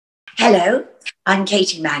Hello, I'm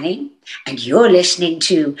Katie Manning, and you're listening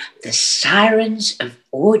to the Sirens of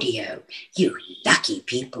Audio, you lucky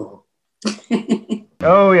people.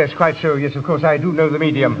 Oh, yes, quite so. Yes, of course, I do know the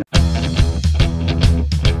medium.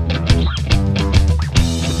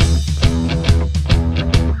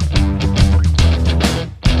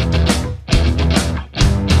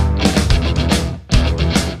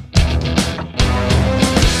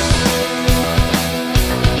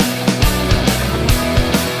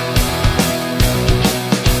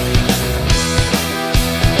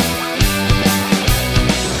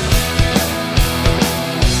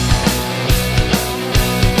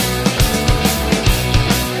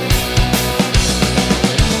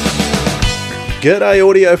 G'day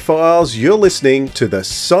audiophiles, you're listening to the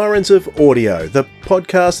Sirens of Audio, the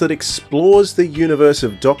podcast that explores the universe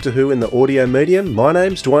of Doctor Who in the audio medium. My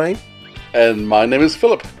name's Dwayne. And my name is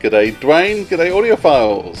Philip. G'day Dwayne, g'day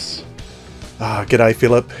audiophiles. G'day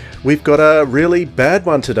Philip. We've got a really bad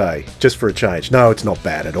one today, just for a change. No, it's not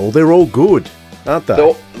bad at all. They're all good, aren't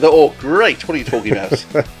they? They're all great. What are you talking about?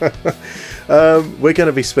 We're going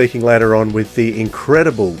to be speaking later on with the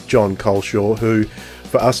incredible Jon Culshaw, who,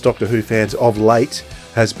 for us Doctor Who fans of late,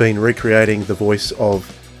 has been recreating the voice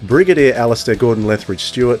of Brigadier Alistair Gordon Lethbridge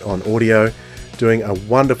Stewart on audio, doing a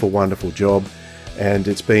wonderful, wonderful job. And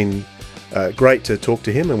it's been great to talk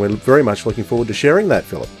to him, and we're very much looking forward to sharing that,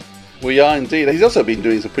 Philip. We are indeed. He's also been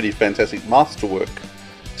doing some pretty fantastic masterwork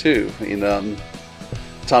too, in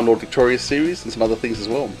Time Lord Victorious series and some other things as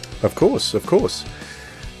well. Of course, of course.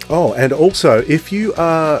 Oh, and also, if you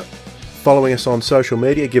are following us on social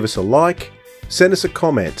media, give us a like. Send us a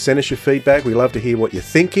comment, send us your feedback. We love to hear what you're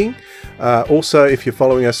thinking. Also, if you're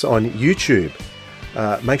following us on YouTube,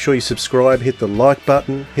 make sure you subscribe, hit the like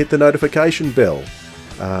button, hit the notification bell.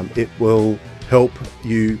 It will help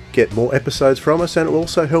you get more episodes from us, and it will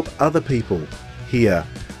also help other people hear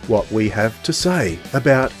what we have to say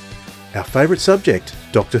about our favourite subject,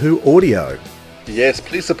 Doctor Who audio. Yes,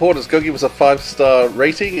 please support us. Go give us a 5-star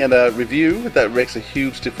rating and a review. That makes a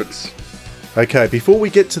huge difference. Okay, before we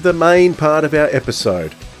get to the main part of our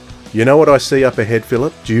episode, you know what I see up ahead,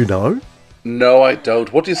 Philip? Do you know? No, I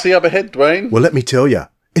don't. What do you see up ahead, Dwayne? Well, let me tell you.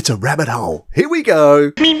 It's a rabbit hole. Here we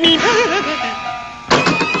go.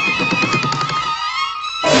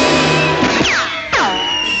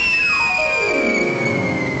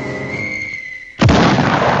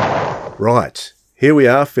 Right, here we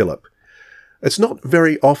are, Philip. It's not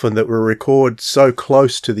very often that we record so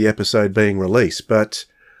close to the episode being released, but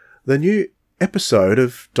the new episode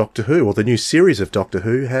of Doctor Who, or the new series of Doctor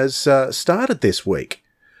Who, has started this week.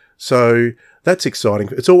 So that's exciting.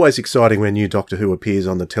 It's always exciting when new Doctor Who appears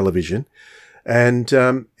on the television. And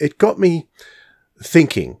it got me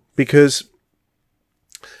thinking, because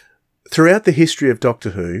throughout the history of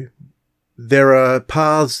Doctor Who, there are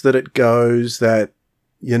paths that it goes that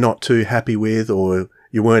you're not too happy with or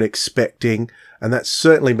you weren't expecting. And that's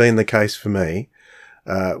certainly been the case for me.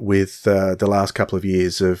 With the last couple of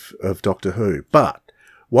years of Doctor Who. But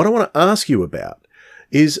what I want to ask you about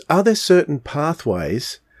is, are there certain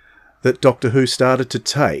pathways that Doctor Who started to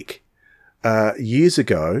take years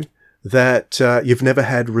ago that you've never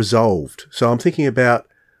had resolved? So I'm thinking about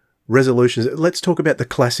resolutions. Let's talk about the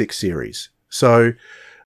classic series. So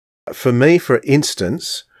for me, for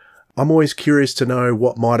instance, I'm always curious to know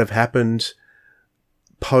what might have happened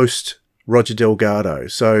post Roger Delgado.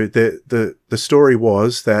 So the story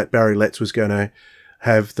was that Barry Letts was going to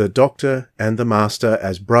have the Doctor and the Master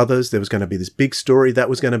as brothers. There was going to be this big story that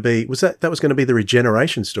was going to be that was going to be the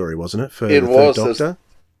regeneration story, wasn't it? For the third Doctor.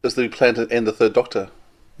 It was the plan to end the third Doctor.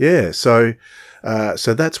 Yeah. So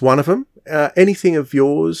that's one of them. Anything of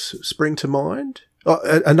yours spring to mind? Oh,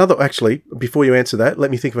 another, actually, before you answer that,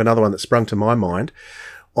 let me think of another one that sprung to my mind.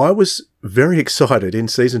 I was very excited in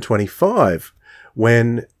season 25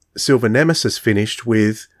 when Silver Nemesis finished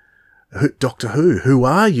with Doctor Who, who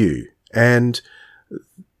are you? And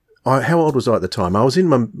how old was I at the time? I was in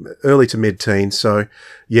my early to mid-teens, so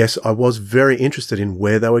yes, I was very interested in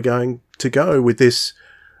where they were going to go with this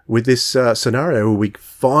scenario. Are we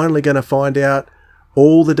finally going to find out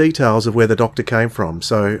all the details of where the Doctor came from?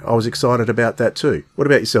 So I was excited about that too. What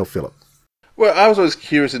about yourself, Philip? Well, I was always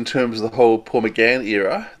curious in terms of the whole Paul McGann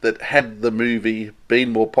era, that had the movie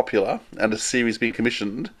been more popular and a series been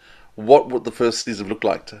commissioned, what would the first season look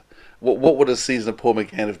like? What would a season of Paul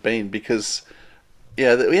McGann have been? Because,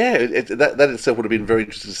 that itself would have been very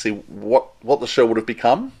interesting to see what the show would have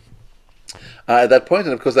become at that point.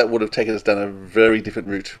 And of course, that would have taken us down a very different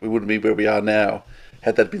route. We wouldn't be where we are now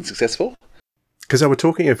had that been successful. Because they were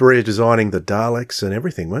talking of redesigning the Daleks and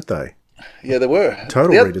everything, weren't they? Yeah, they were.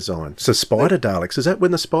 Total redesign. So Spider Daleks, is that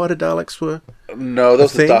when the Spider Daleks were? No, that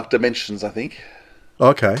was the Dark Dimensions, I think.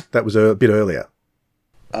 Okay, that was a bit earlier.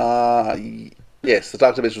 Yes, the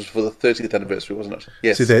Dark Dimensions was for the 30th anniversary, wasn't it?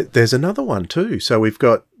 Yes. See, there's another one too. So we've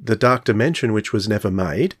got the Dark Dimension, which was never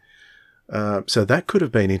made. So that could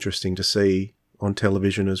have been interesting to see on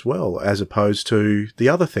television as well, as opposed to the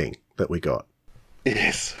other thing that we got.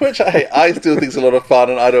 Yes, which I still think is a lot of fun,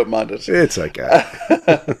 and I don't mind it. It's okay.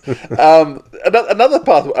 Another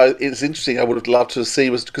part is interesting. I would have loved to see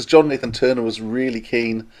was because John Nathan Turner was really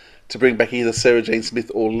keen to bring back either Sarah Jane Smith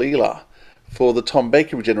or Leela for the Tom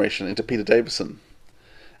Baker regeneration into Peter Davison,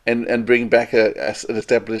 and bring back an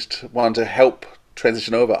established one to help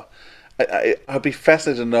transition over. I'd be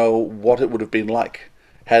fascinated to know what it would have been like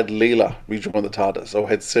had Leela rejoined the TARDIS, or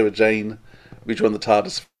had Sarah Jane rejoined the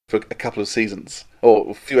TARDIS for a couple of seasons,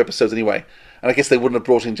 or a few episodes anyway. And I guess they wouldn't have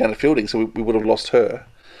brought in Janet Fielding, so we would have lost her.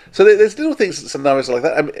 So there's little things, scenarios like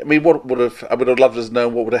that. I mean, I would have loved to know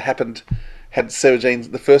what would have happened had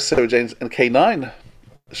the first Sarah Jane and K9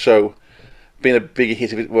 show been a bigger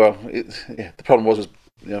hit. The problem was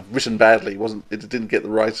written badly. It didn't get the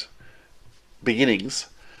right beginnings.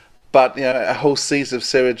 But a whole season of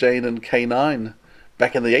Sarah Jane and K9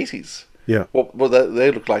 back in the 80s. Yeah. What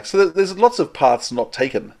they look like. So there's lots of paths not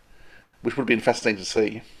taken, which would have been fascinating to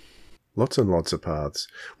see. Lots and lots of paths.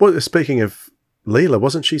 Well, speaking of Leela,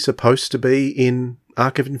 wasn't she supposed to be in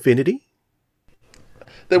Arc of Infinity?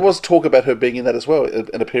 There was talk about her being in that as well,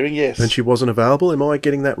 and appearing, yes. And she wasn't available? Am I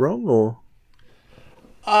getting that wrong, or...?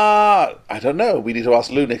 I don't know. We need to ask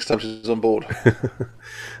Lou next time she's on board.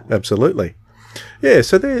 Absolutely. Yeah,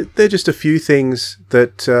 so they're just a few things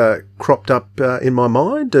that cropped up in my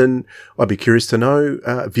mind, and I'd be curious to know,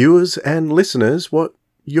 viewers and listeners, what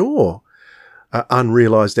your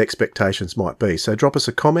unrealised expectations might be. So drop us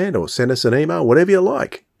a comment or send us an email, whatever you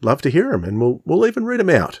like. Love to hear them, and we'll even read them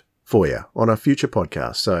out for you on a future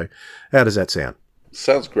podcast. So how does that sound?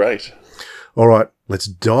 Sounds great. All right, let's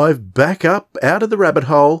dive back up out of the rabbit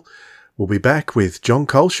hole. We'll be back with Jon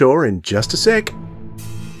Culshaw in just a sec.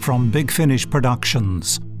 From Big Finish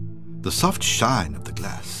Productions. The soft shine of the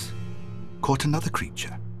glass caught another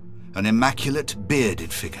creature, an immaculate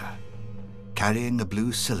bearded figure, carrying a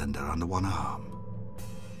blue cylinder under one arm.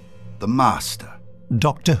 The Master.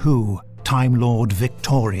 Doctor Who, Time Lord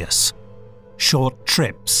Victorious. Short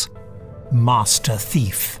Trips, Master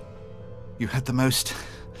Thief. You had the most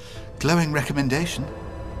glowing recommendation,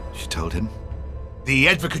 she told him. The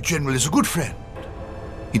Advocate General is a good friend.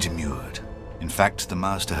 He demurred. In fact, the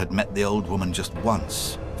Master had met the old woman just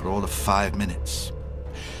once, for all of 5 minutes.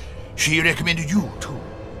 She recommended you, too.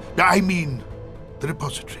 I mean, the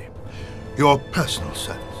repository. Your personal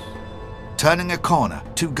service. Turning a corner,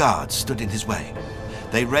 2 guards stood in his way.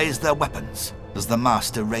 They raised their weapons as the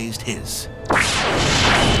Master raised his.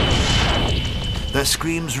 Their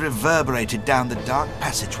screams reverberated down the dark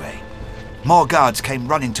passageway. More guards came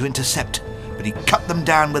running to intercept, but he cut them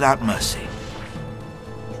down without mercy.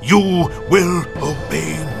 You will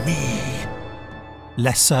obey me.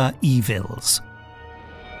 Lesser Evils.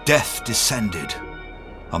 Death descended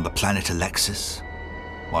on the planet Alexis,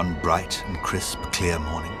 one bright and crisp, clear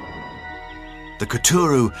morning. The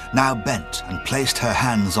Cthulhu now bent and placed her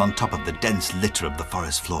hands on top of the dense litter of the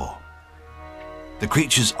forest floor. The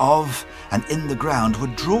creatures of and in the ground were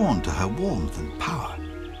drawn to her warmth and power.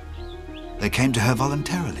 They came to her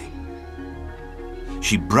voluntarily.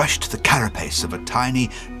 She brushed the carapace of a tiny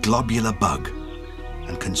globular bug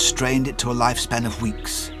and constrained it to a lifespan of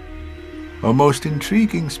weeks. A most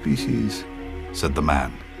intriguing species, said the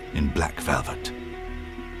man in black velvet.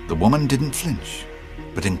 The woman didn't flinch,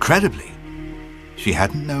 but incredibly, she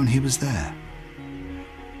hadn't known he was there.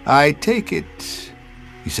 I take it,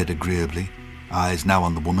 he said agreeably, eyes now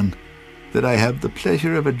on the woman, that I have the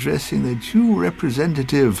pleasure of addressing the due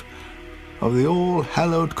representative of the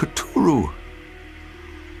all-hallowed Cthulhu.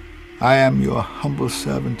 I am your humble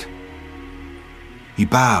servant. He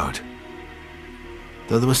bowed,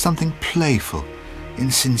 though there was something playful,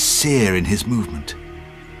 insincere in his movement.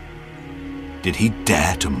 Did he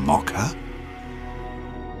dare to mock her?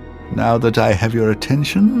 Now that I have your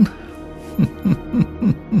attention...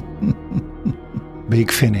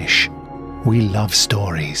 Big Finish. We love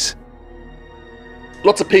stories.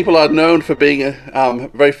 Lots of people are known for being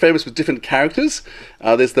very famous with different characters.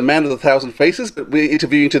 There's the Man of 1,000 Faces, but we're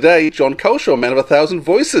interviewing today Jon Culshaw, Man of 1,000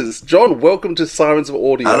 Voices. John, welcome to Sirens of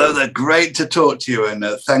Audio. Hello there, great to talk to you, and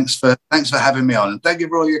thanks for having me on, and thank you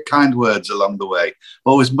for all your kind words along the way.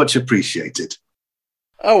 Always much appreciated.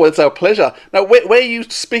 Oh, well, it's our pleasure. Now, where are you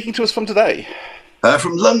speaking to us from today?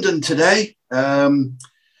 From London today.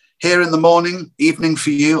 here in the morning, evening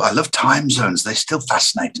for you. I love time zones. They still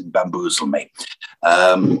fascinate and bamboozle me.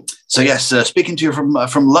 So yes, speaking to you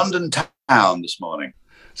from London town this morning.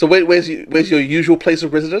 So where's your usual place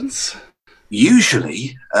of residence?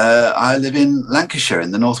 Usually, I live in Lancashire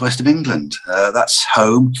in the northwest of England. That's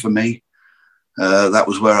home for me. That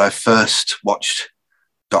was where I first watched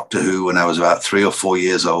Doctor Who when I was about 3 or 4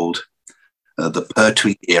 years old. The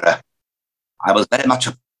Pertwee era. I was very much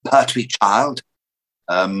a Pertwee child.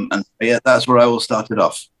 And yeah, that's where I all started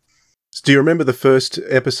off. Do you remember the first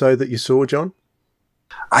episode that you saw, John?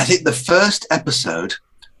 I think the first episode,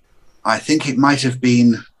 I think it might have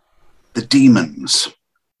been The Demons.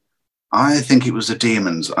 I think it was The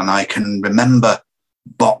Demons, and I can remember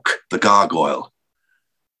Bok the Gargoyle,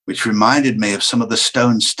 which reminded me of some of the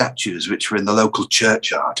stone statues which were in the local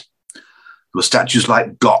churchyard. There were statues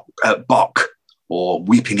like Bok or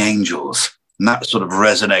Weeping Angels, and that sort of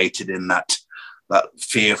resonated in that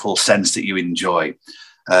fearful sense that you enjoy.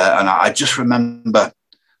 And I just remember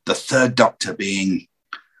the Third Doctor being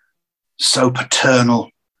so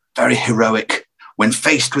paternal, very heroic, when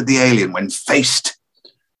faced with the alien, when faced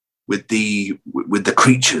with the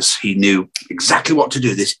creatures. He knew exactly what to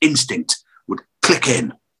do. This instinct would click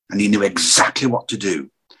in, and he knew exactly what to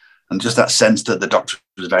do. And just that sense that the Doctor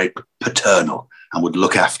was very paternal and would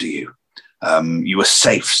look after you. You were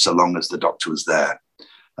safe so long as the Doctor was there.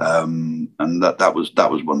 And that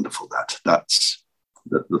was wonderful. That's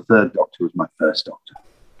the Third Doctor was my first Doctor.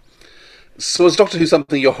 So was Doctor Who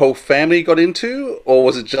something your whole family got into, or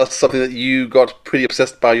was it just something that you got pretty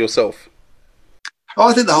obsessed by yourself? Oh,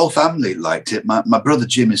 I think the whole family liked it. My brother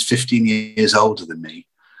Jim is 15 years older than me,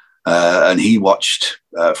 and he watched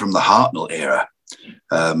from the Hartnell era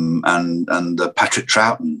and the Patrick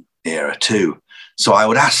Troughton era too. So I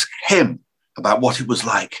would ask him about what it was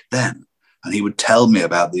like then, and he would tell me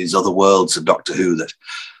about these other worlds of Doctor Who that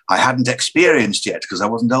I hadn't experienced yet because I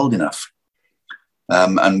wasn't old enough.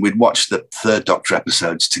 And we'd watch the Third Doctor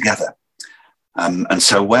episodes together. And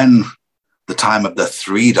so when the time of the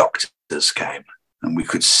Three Doctors came, and we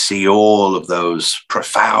could see all of those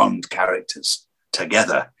profound characters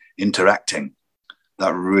together interacting,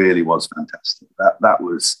 that really was fantastic. That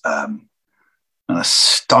was an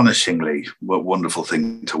astonishingly wonderful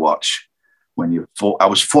thing to watch. I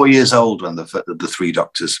was 4 years old when the Three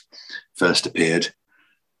Doctors first appeared.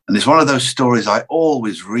 And it's one of those stories I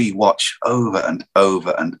always re-watch over and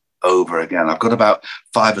over and over again. I've got about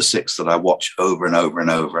 5 or 6 that I watch over and over and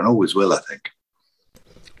over, and always will, I think.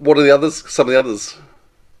 What are the others? Some of the others?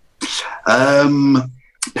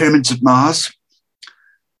 Pyramids of Mars,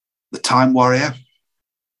 The Time Warrior,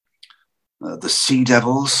 The Sea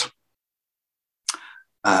Devils.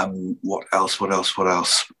 What else?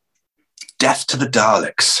 Death to the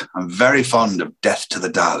Daleks. I'm very fond of Death to the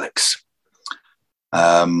Daleks.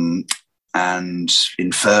 And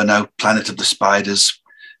Inferno, Planet of the Spiders,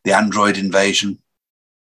 The Android Invasion.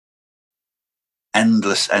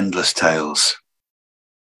 Endless tales.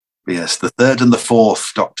 But yes, the third and the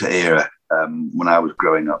fourth Doctor era, when I was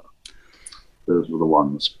growing up, those were the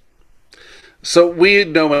ones. So we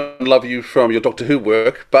know and love you from your Doctor Who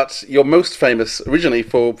work, but you're most famous originally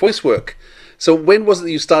for voice work. So when was it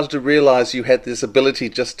that you started to realise you had this ability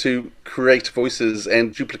just to create voices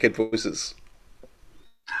and duplicate voices?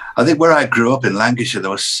 I think where I grew up in Lancashire,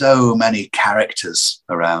 there were so many characters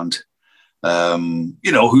around,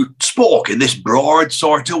 who spoke in this broad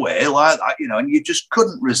sort of way, like that, and you just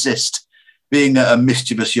couldn't resist being a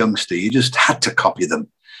mischievous youngster. You just had to copy them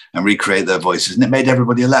and recreate their voices, and it made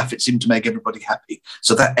everybody laugh. It seemed to make everybody happy.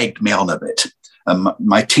 So that egged me on a bit.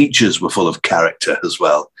 My teachers were full of character as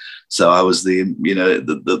well. So I was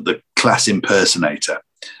the class impersonator.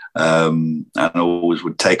 And always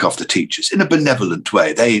would take off the teachers in a benevolent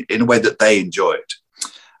way, in a way that they enjoyed.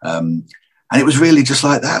 And it was really just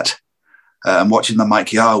like that. I'm watching the Mike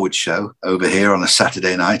Yarwood show over here on a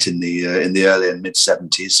Saturday night in the early and mid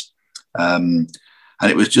 70s. And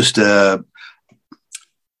it was just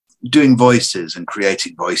doing voices and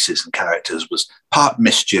creating voices and characters was part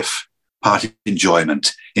mischief, part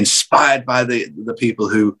enjoyment, inspired by the people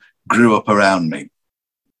who grew up around me.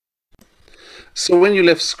 So when you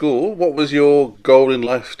left school, what was your goal in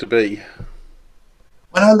life to be?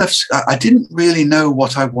 When I left, I didn't really know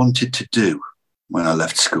what I wanted to do when I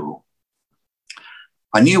left school.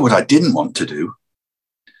 I knew what I didn't want to do.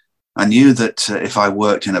 I knew that if I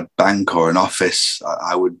worked in a bank or an office,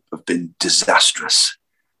 I would have been disastrous.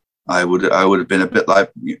 I would have been a bit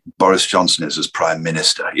like Boris Johnson is as Prime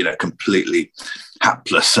Minister, completely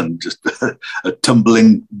hapless and just a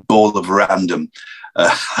tumbling ball of random.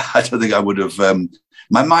 I don't think I would have.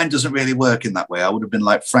 My mind doesn't really work in that way. I would have been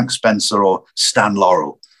like Frank Spencer or Stan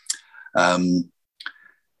Laurel. I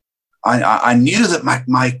knew that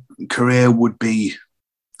my career would be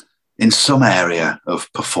in some area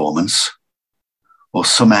of performance or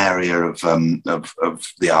some area of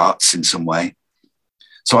the arts in some way.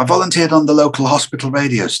 So I volunteered on the local hospital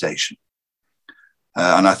radio station.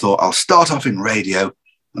 And I thought, I'll start off in radio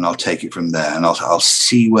and I'll take it from there, and I'll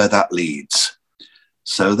see where that leads.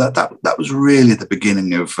 So that was really the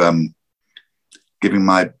beginning of giving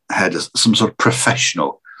my head some sort of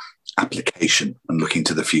professional application and looking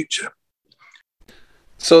to the future.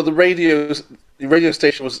 So the radio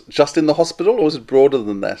station was just in the hospital, or was it broader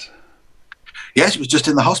than that? Yes, it was just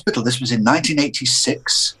in the hospital. This was in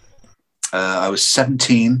 1986. I was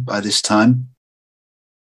 17 by this time.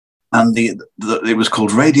 And it was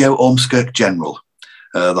called Radio Ormskirk General,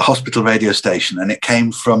 the hospital radio station. And it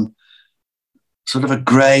came from sort of a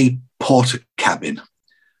grey porter cabin.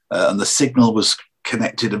 And the signal was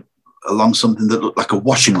connected along something that looked like a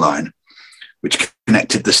washing line, which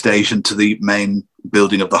connected the station to the main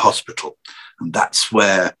building of the hospital. And that's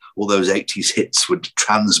where all those 80s hits would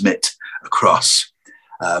transmit across.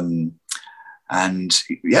 And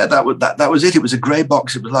yeah, that was it. It was a grey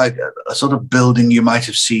box. It was like a sort of building you might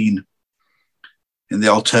have seen in the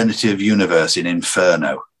alternative universe in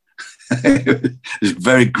Inferno. It was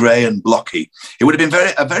very grey and blocky. It would have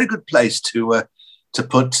been a very good place to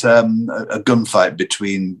put a gunfight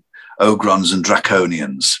between Ogrons and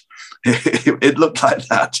Draconians. It looked like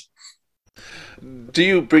that. Do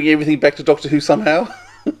you bring everything back to Doctor Who somehow?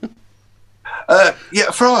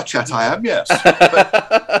 Yeah, for our chat, I am, yes.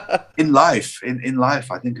 But in life,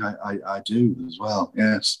 I think I do as well.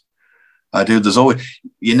 Yes, I do. There's always,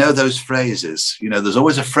 those phrases. There's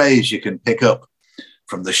always a phrase you can pick up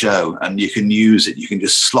from the show, and you can use it. You can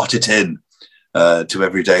just slot it in to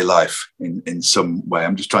everyday life in some way.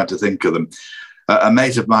 I'm just trying to think of them. A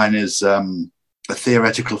mate of mine is a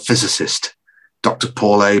theoretical physicist, Dr.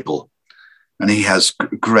 Paul Abel, and he has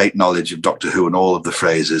great knowledge of Doctor Who and all of the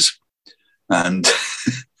phrases. And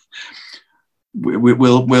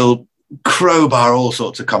we'll crowbar all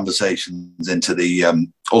sorts of conversations into the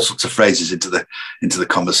all sorts of phrases into the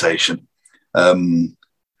conversation.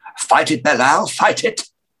 Fight it, Belial, fight it.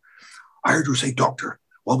 I heard you say, Doctor,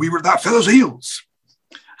 well, we were that fellow's heels.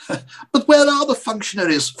 But where are the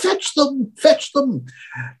functionaries? Fetch them, fetch them.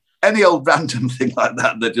 Any old random thing like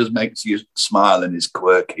that just makes you smile and is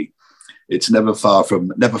quirky. It's never far from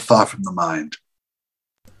the mind.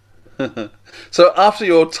 So after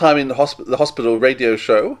your time in the hospital radio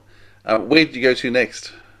show, where did you go to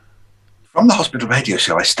next? From the hospital radio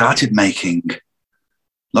show, I started making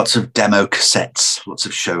lots of demo cassettes, lots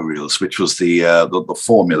of show reels, which was the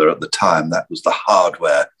formula at the time. That was the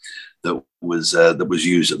hardware that was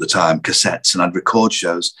used at the time, cassettes. And I'd record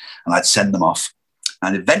shows and I'd send them off.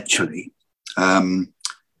 And eventually,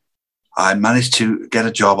 I managed to get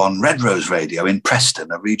a job on Red Rose Radio in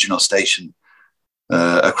Preston, a regional station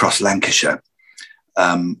across Lancashire,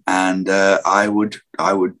 and I would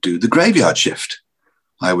do the graveyard shift.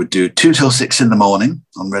 I would do 2 till 6 in the morning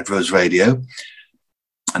on Red Rose Radio,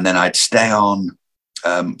 and then I'd stay on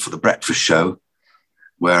for the breakfast show,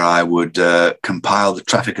 where I would compile the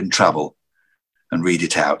traffic and travel and read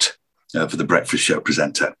it out for the breakfast show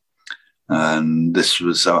presenter. And this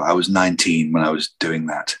was I was 19 when I was doing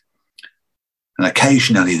that, and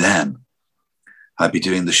occasionally then I'd be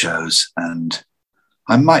doing the shows and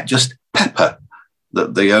I might just pepper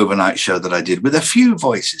the overnight show that I did with a few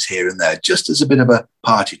voices here and there, just as a bit of a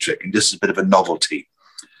party trick and just as a bit of a novelty.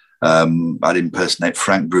 I'd impersonate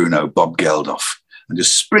Frank Bruno, Bob Geldof, and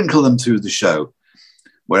just sprinkle them through the show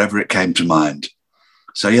wherever it came to mind.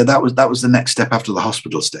 So yeah, that was the next step after the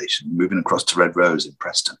hospital station, moving across to Red Rose in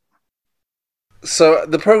Preston. So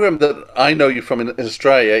the program that I know you from in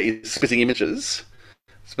Australia is Spitting Images,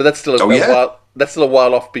 but that's still a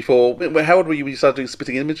while off before. How old were you when you started doing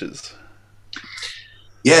Spitting Images?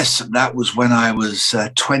 Yes, that was when I was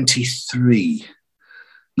 23,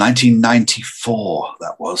 1994.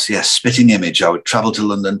 That was, yes, Spitting Image. I would travel to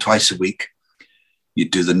London twice a week.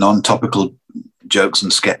 You'd do the non-topical jokes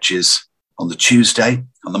and sketches on the Tuesday,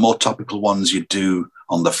 and the more topical ones you'd do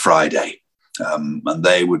on the Friday, and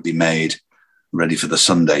they would be made ready for the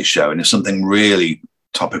Sunday show. And if something really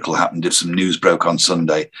topical happened, if some news broke on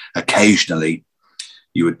Sunday, occasionally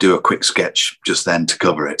you would do a quick sketch just then to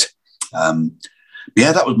cover it.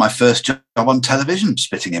 Yeah, that was my first job on television,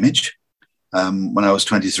 Spitting Image, when I was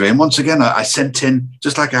 23. And once again, I sent in,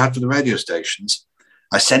 just like I had for the radio stations,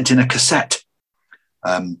 I sent in a cassette.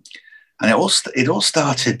 And it all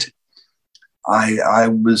started, I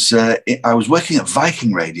was working at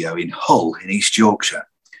Viking Radio in Hull in East Yorkshire.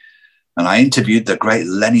 And I interviewed the great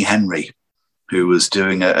Lenny Henry, who was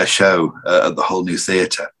doing a show at the Whole New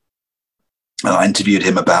Theatre. And I interviewed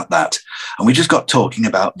him about that. And we just got talking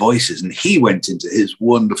about voices, and he went into his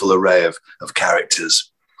wonderful array of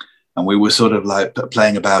characters. And we were sort of like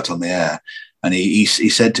playing about on the air. And he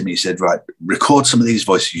said to me, he said, right, record some of these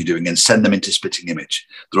voices you're doing and send them into Spitting Image.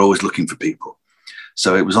 They're always looking for people.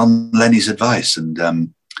 So it was on Lenny's advice. And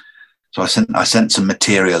so I sent some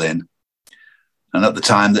material in. And at the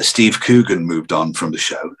time that Steve Coogan moved on from the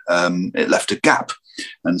show, it left a gap.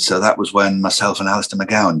 And so that was when myself and Alistair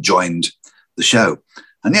McGowan joined the show.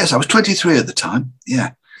 And yes, I was 23 at the time.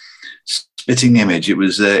 Yeah. Spitting Image. It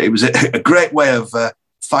was a great way of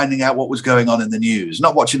finding out what was going on in the news.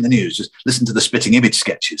 Not watching the news, just listen to the Spitting Image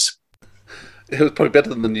sketches. It was probably better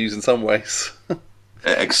than the news in some ways.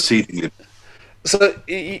 Exceedingly. So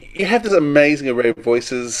you have this amazing array of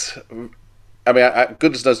voices. I mean,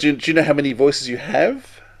 goodness knows, do you know how many voices you have?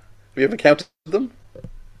 Have you ever counted them?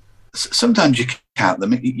 Sometimes you count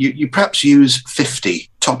them. You perhaps use 50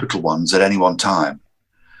 topical ones at any one time.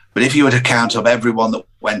 But if you were to count up everyone that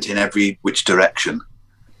went in every which direction,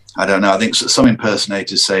 I don't know. I think some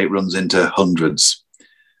impersonators say it runs into hundreds,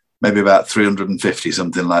 maybe about 350,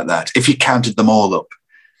 something like that. If you counted them all up,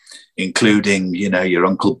 including, your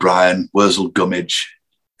Uncle Brian, Wurzel Gummidge,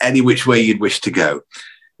 any which way you'd wish to go,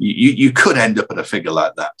 you could end up at a figure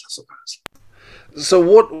like that, I suppose. So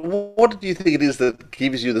what do you think it is that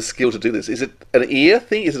gives you the skill to do this? Is it an ear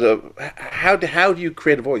thing? Is it how do you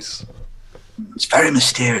create a voice? It's very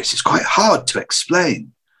mysterious. It's quite hard to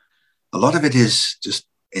explain. A lot of it is just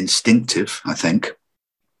instinctive, I think.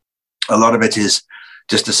 A lot of it is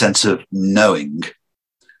just a sense of knowing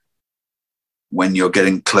when you're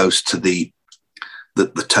getting close to the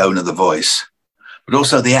tone of the voice, but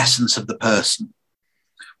also the essence of the person.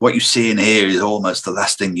 What you see and hear is almost the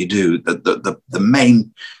last thing you do. The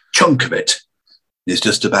main chunk of it is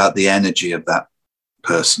just about the energy of that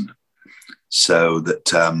person, so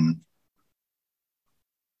that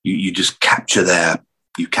you just capture their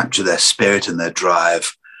spirit and their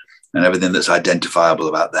drive and everything that's identifiable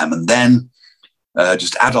about them, and then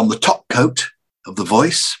just add on the top coat of the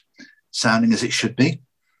voice, sounding as it should be,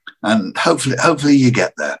 and hopefully you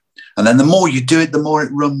get there. And then the more you do it, the more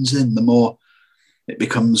it runs in, the more it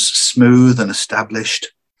becomes smooth and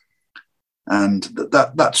established, and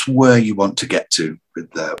that's where you want to get to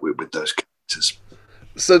with those characters.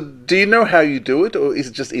 So, do you know how you do it, or is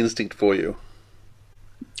it just instinct for you?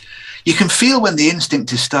 You can feel when the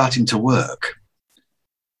instinct is starting to work,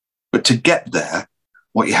 but to get there,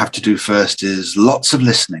 what you have to do first is lots of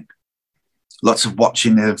listening, lots of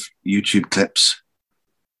watching of YouTube clips,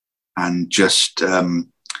 and just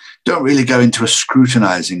don't really go into a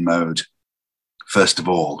scrutinizing mode. First of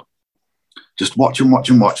all, just watch and watch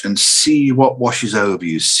and watch and see what washes over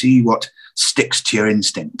you, see what sticks to your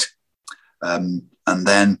instinct. And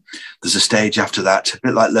then there's a stage after that, a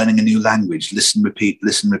bit like learning a new language, listen, repeat,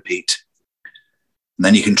 listen, repeat. And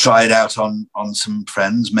then you can try it out on some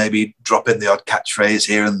friends, maybe drop in the odd catchphrase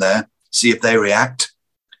here and there, see if they react.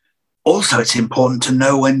 Also, it's important to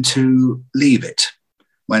know when to leave it,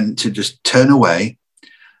 when to just turn away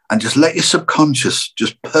and just let your subconscious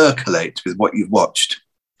just percolate with what you've watched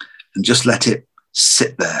and just let it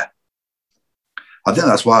sit there. I think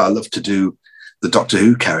that's why I love to do the Doctor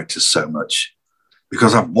Who characters so much,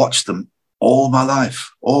 because I've watched them all my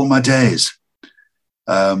life, all my days,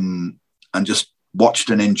 and just watched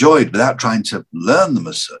and enjoyed without trying to learn them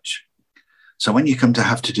as such. So when you come to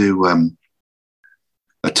have to do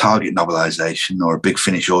a Target novelisation or a Big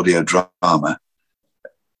Finish audio drama,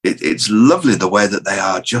 it's lovely the way that they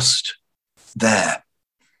are just there.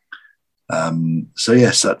 So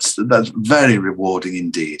yes, that's very rewarding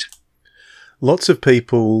indeed. Lots of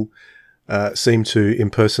people seem to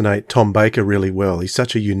impersonate Tom Baker really well. He's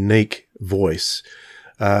such a unique voice.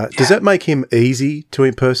 Does that make him easy to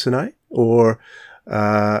impersonate, or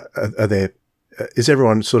is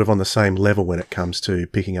everyone sort of on the same level when it comes to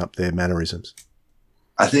picking up their mannerisms?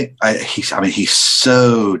 I think he's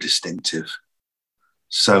so distinctive,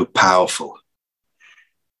 so powerful,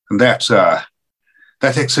 and that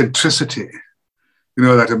eccentricity,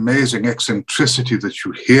 that amazing eccentricity that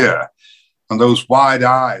you hear, and those wide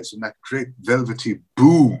eyes and that great velvety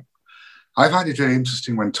boom. I find it very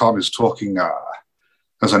interesting when Tom is talking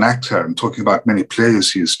as an actor and talking about many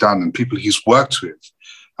plays he's done and people he's worked with.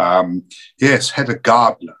 Yes, Hedda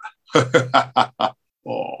Gardner.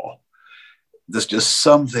 Oh, there's just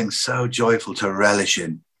something so joyful to relish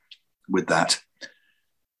in with that.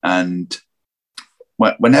 And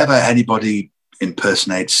whenever anybody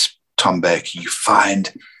impersonates Tom Baker, you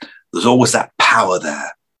find there's always that power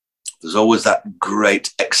there. There's always that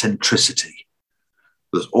great eccentricity.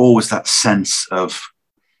 there's always that sense of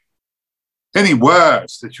any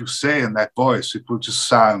words that you say in that voice, it will just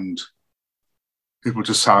sound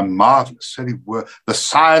marvelous. Any word, the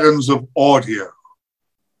sirens of audio.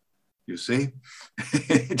 You see,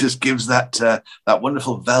 it just gives that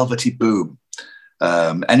wonderful velvety boom.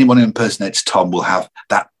 Anyone who impersonates Tom will have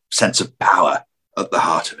that sense of power at the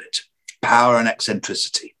heart of it, power and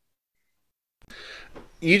eccentricity.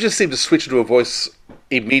 You just seem to switch into a voice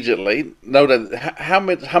immediately. No, how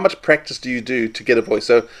much practice do you do to get a voice?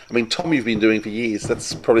 So, I mean, Tom, you've been doing for years.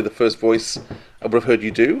 That's probably the first voice I would have heard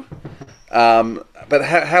you do. But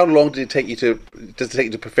how long does it take you to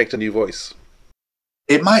perfect a new voice?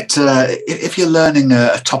 It might, if you're learning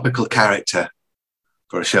a topical character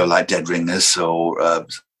for a show like Dead Ringers or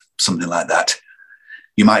something like that,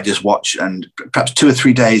 you might just watch, and perhaps 2 or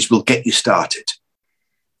 3 days will get you started.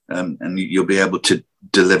 And you'll be able to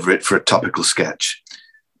deliver it for a topical sketch.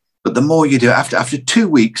 But the more you do, after 2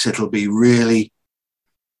 weeks, it'll be really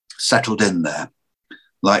settled in there,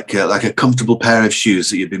 like a comfortable pair of shoes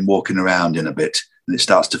that you've been walking around in a bit, and it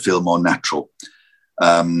starts to feel more natural.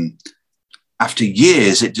 After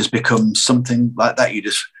years, it just becomes something like that. You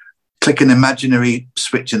just click an imaginary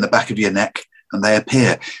switch in the back of your neck, and they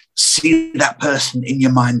appear. See that person in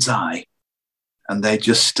your mind's eye, and they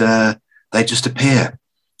just appear.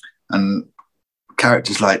 And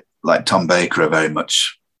characters like Tom Baker are very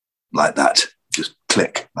much like that. Just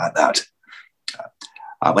click like that.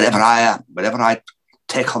 Whenever I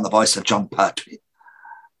take on the voice of Jon Pertwee,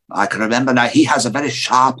 I can remember now he has a very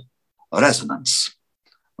sharp resonance.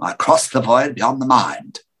 I cross the void beyond the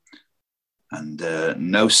mind, and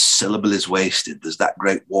no syllable is wasted. There's that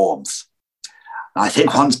great warmth. I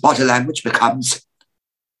think one's body language becomes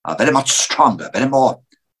very much stronger, very more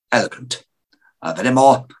elegant, very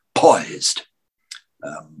more poised.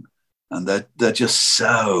 And they're just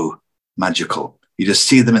so magical. You just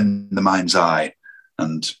see them in the mind's eye,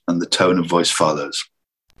 and the tone of voice follows.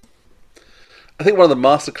 I think one of the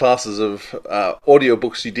master classes of audio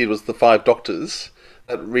books you did was The Five Doctors.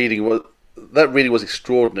 That reading was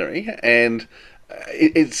extraordinary, and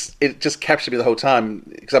it just captured me the whole time.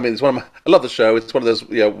 Because I mean, I love the show. It's one of those,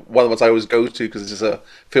 one of the ones I always go to because it's just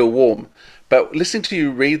feel warm. But listening to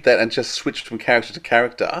you read that and just switch from character to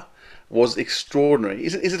character was extraordinary.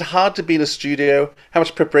 Is it hard to be in a studio? How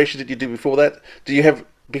much preparation did you do before that? Do you have,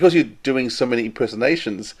 because you're doing so many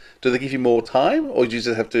impersonations, do they give you more time, or do you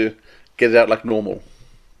just have to get it out like normal?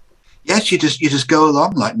 Yes, you just go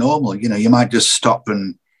along like normal. You might just stop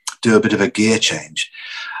and do a bit of a gear change.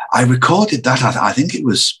 I recorded that, I think it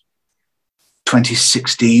was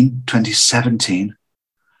 2016, 2017.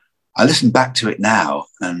 I listen back to it now,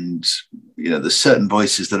 and there's certain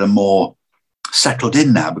voices that are more settled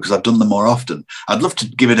in now because I've done them more often. I'd love to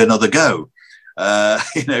give it another go. A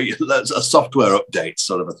software update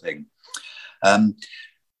sort of a thing.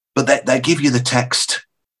 But they give you the text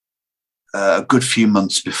a good few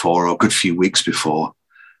months before or a good few weeks before,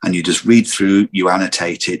 and you just read through, you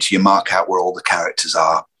annotate it, you mark out where all the characters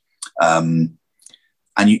are, and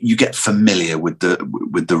you get familiar with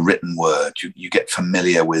the written word. You get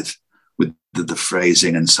familiar with the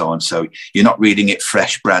phrasing and so on. So you're not reading it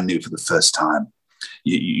fresh, brand new for the first time.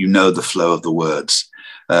 You know the flow of the words.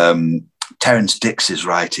 Terence Dicks's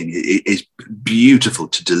writing is beautiful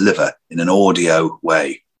to deliver in an audio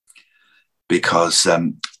way, because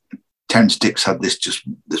Terence Dicks had this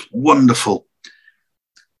wonderful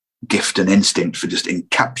gift and instinct for just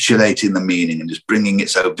encapsulating the meaning and just bringing it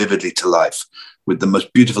so vividly to life with the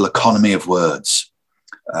most beautiful economy of words.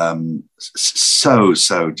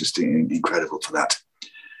 So just incredible for that.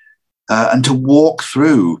 And to walk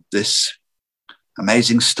through this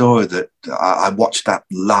amazing story that I watched that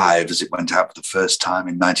live as it went out for the first time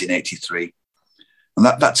in 1983. And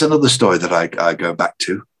that's another story that I go back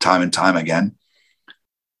to time and time again.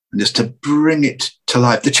 And just to bring it to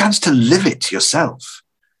life, the chance to live it yourself.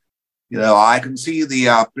 I can see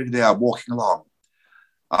the Brigadier walking along.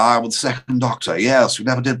 With the second Doctor, yes, we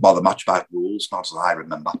never did bother much about rules, not as I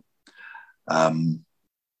remember.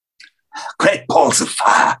 Great balls of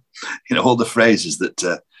fire. All the phrases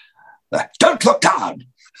that, don't look down.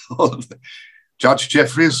 Judge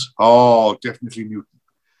Jeffries, definitely Newton.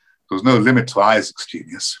 There's no limit to Isaac's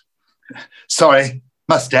genius. Sorry,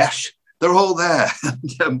 mustache. They're all there.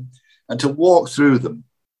 And to walk through them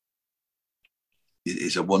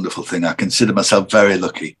is a wonderful thing. I consider myself very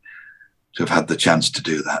lucky to have had the chance to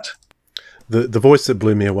do that. The voice that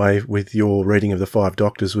blew me away with your reading of The Five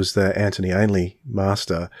Doctors was the Anthony Ainley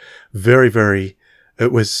master. Very, very.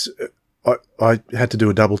 It was. I had to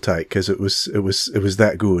do a double take because it was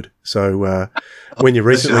that good. So when you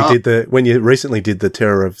recently did the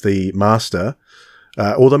Terror of the Master,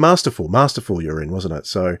 or the Masterful you're in, wasn't it?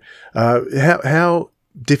 So how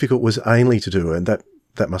difficult was Ainley to do, and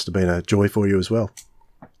that must have been a joy for you as well.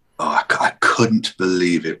 Oh, I couldn't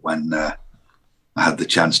believe it when I had the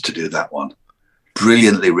chance to do that one.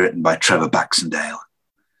 Brilliantly written by Trevor Baxendale,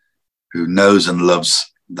 who knows and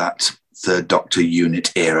loves that Third Doctor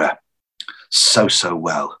unit era so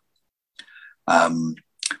well. And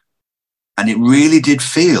it really did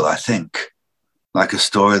feel, I think, like a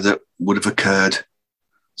story that would have occurred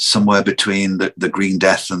somewhere between the Green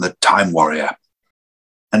Death and the Time Warrior.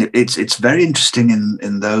 And it's very interesting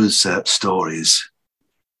in those stories,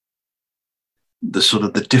 the sort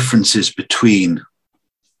of the differences between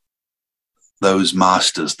those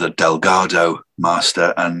masters, the Delgado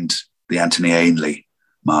master and the Anthony Ainley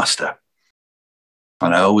master.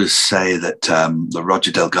 And I always say that the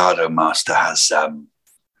Roger Delgado master has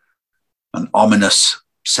an ominous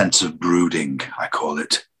sense of brooding, I call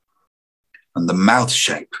it. And the mouth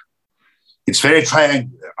shape, it's very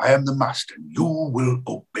triangular. I am the master. You will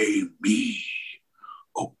obey me.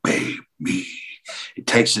 Obey me. It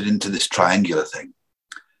takes it into this triangular thing.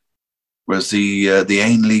 Whereas the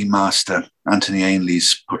Ainley master, Anthony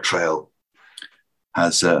Ainley's portrayal,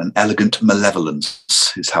 has an elegant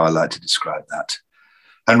malevolence, is how I like to describe that.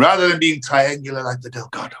 And rather than being triangular like the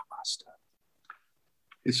Delgado master,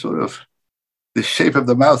 it's sort of, the shape of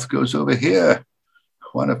the mouth goes over here.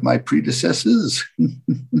 One of my predecessors.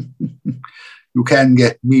 You can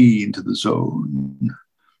get me into the zone.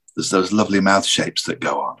 There's those lovely mouth shapes that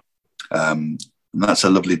go on. And that's a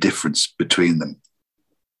lovely difference between them.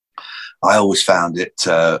 I always found it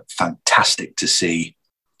fantastic to see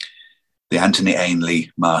the Anthony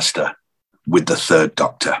Ainley master with the Third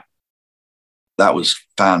Doctor. That was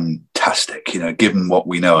fantastic, given what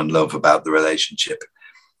we know and love about the relationship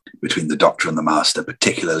between the Doctor and the Master,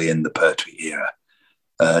 particularly in the Pertwee era.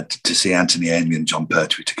 To see Anthony Ainley and Jon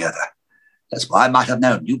Pertwee together. That's why I might have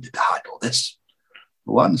known you'd be behind all this.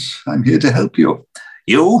 For once, I'm here to help you.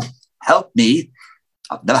 You help me.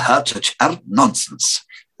 I've never heard such arrant nonsense.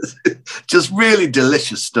 Just really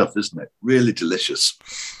delicious stuff, isn't it? Really delicious.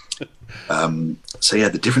 So yeah,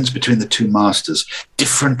 the difference between the two masters,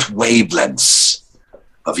 different wavelengths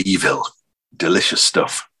of evil. Delicious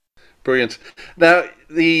stuff. Brilliant. Now,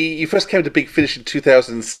 you first came to Big Finish in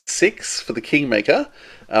 2006 for the Kingmaker.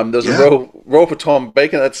 There was a role for Tom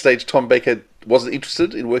Baker. At that stage, Tom Baker wasn't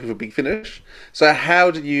interested in working for Big Finish. So how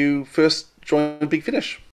did you first join Big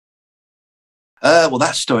Finish? Well,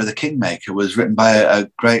 that story, The Kingmaker, was written by a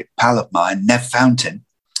great pal of mine, Nev Fountain,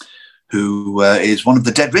 who is one of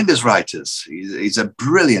the Dead Ringers writers. He's a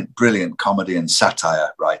brilliant comedy and satire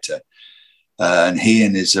writer. And he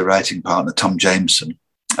and his writing partner, Tom Jameson,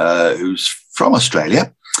 who's from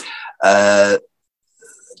Australia,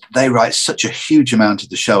 they write such a huge amount of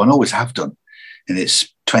the show and always have done in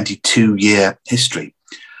its 22-year history.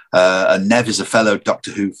 And Nev is a fellow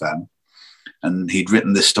Doctor Who fan, and he'd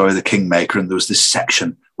written this story, The Kingmaker, and there was this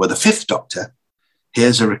section where the Fifth Doctor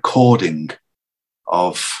hears a recording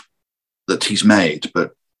of that he's made,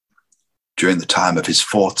 but during the time of his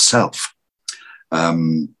fourth self.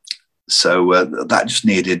 So that just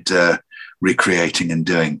needed recreating and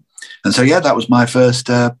doing. And so, yeah, that was my first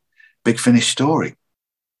Big Finish story.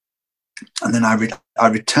 And then I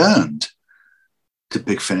returned to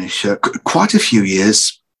Big Finish quite a few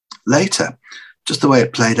years later, just the way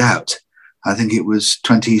it played out. I think it was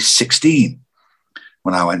 2016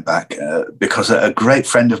 when I went back, because a great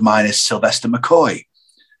friend of mine is Sylvester McCoy.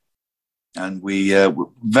 And we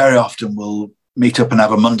very often will meet up and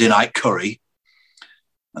have a Monday night curry.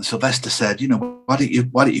 And Sylvester said, why don't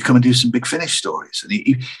you come and do some Big Finish stories? And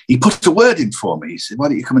he put a word in for me. He said, why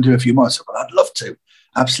don't you come and do a few more? I said, well, I'd love to.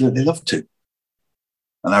 Absolutely love to.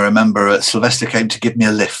 And I remember Sylvester came to give me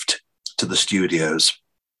a lift to the studios.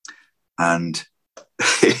 And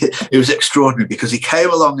it was extraordinary because he came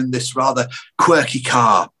along in this rather quirky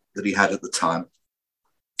car that he had at the time.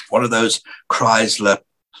 One of those Chrysler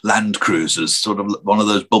Land Cruisers, sort of one of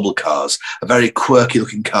those bubble cars, a very quirky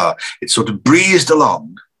looking car. It sort of breezed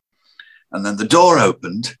along, and then the door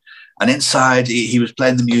opened, and inside he was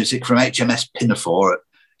playing the music from HMS Pinafore at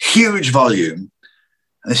huge volume.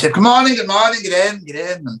 And they said, good morning, get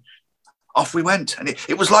in. And off we went. And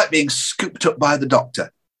it was like being scooped up by the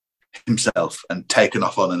Doctor himself and taken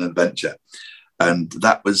off on an adventure. And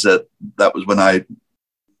that was when I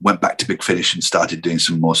went back to Big Finish and started doing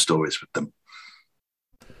some more stories with them.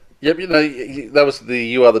 Yep, that was the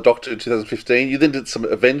You Are the Doctor in 2015. You then did some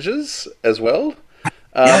Avengers as well.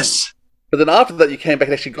 Yes. But then after that, you came back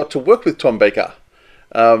and actually got to work with Tom Baker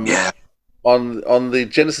on the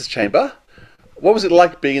Genesis Chamber. What was it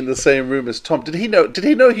like being in the same room as Tom? Did he know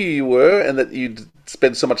who you were and that you'd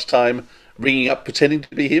spend so much time ringing up pretending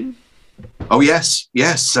to be him? Oh, yes.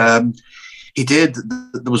 He did.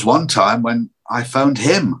 There was one time when I phoned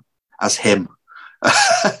him as him,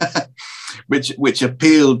 which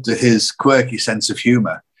appealed to his quirky sense of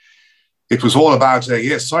humour. It was all about,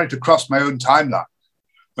 yes, sorry to cross my own timeline,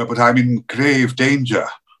 but I'm in grave danger.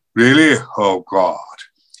 Really? Oh, God.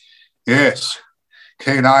 Yes.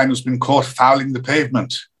 K9 has been caught fouling the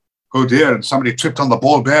pavement. Oh, dear, and somebody tripped on the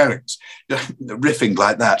ball bearings. Riffing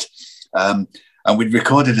like that. And we'd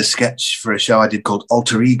recorded a sketch for a show I did called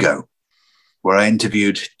Alter Ego, where I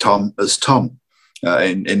interviewed Tom as Tom,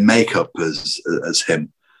 in makeup as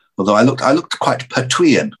him. Although I looked quite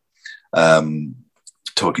Pertweean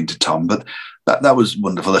talking to Tom, but that was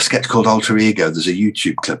wonderful. A sketch called Alter Ego. There's a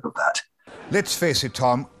YouTube clip of that. Let's face it,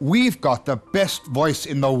 Tom, we've got the best voice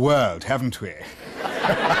in the world, haven't we?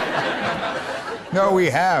 No, we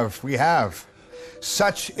have.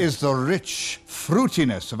 Such is the rich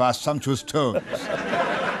fruitiness of our sumptuous tones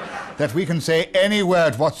that we can say any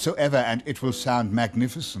word whatsoever and it will sound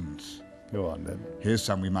magnificent. Go on, then. Here's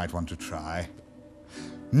some we might want to try.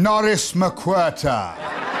 Norris McQuirter.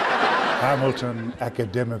 Hamilton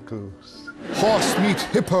Academicus. Horsemeat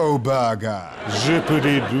Hippo Burger.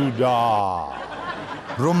 Zippity Doodah.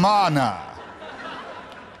 Romana.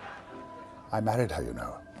 I married her, you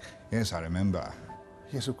know. Yes, I remember.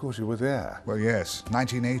 Yes, of course, you were there. Well, yes,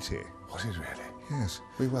 1980. Was it really? Yes.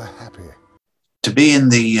 We were happy. To be in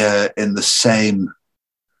the same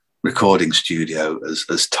recording studio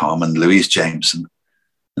as Tom and Louise Jameson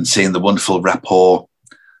and seeing the wonderful rapport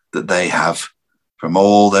that they have from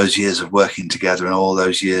all those years of working together and all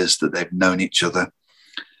those years that they've known each other,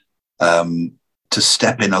 to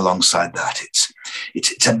step in alongside that,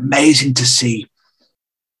 it's amazing to see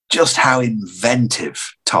just how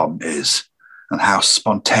inventive Tom is and how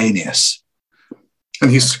spontaneous.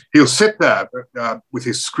 And he'll sit there with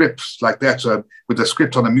his scripts like that, with the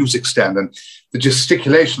script on a music stand, and the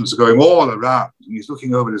gesticulations are going all around. And he's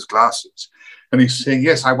looking over his glasses, and he's saying,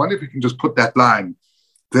 "Yes, I wonder if we can just put that line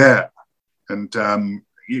there." And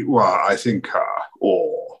I think,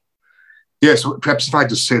 yes, perhaps if I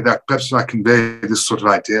just say that, perhaps if I convey this sort of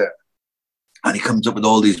idea. And he comes up with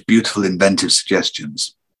all these beautiful, inventive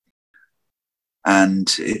suggestions.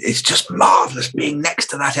 And it's just marvellous being next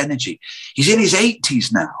to that energy. He's in his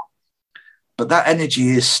 80s now, but that energy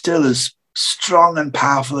is still as strong and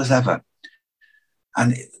powerful as ever.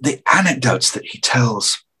 And the anecdotes that he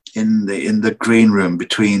tells in the green room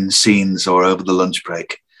between scenes or over the lunch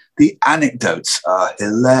break, the anecdotes are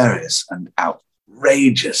hilarious and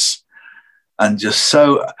outrageous, and just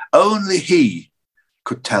so only he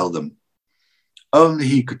could tell them. Only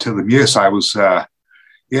he could tell them. Yes, I was a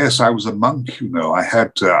monk, you know. I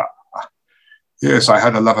had a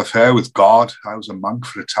love affair with God. I was a monk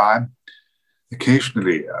for a time.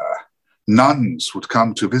 Occasionally, nuns would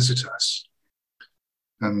come to visit us.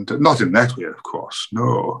 And not in that way, of course.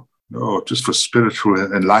 No, just for spiritual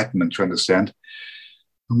enlightenment, you understand.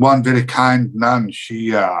 And one very kind nun,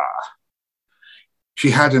 she had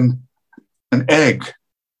an egg,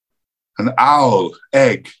 an owl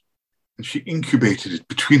egg, and she incubated it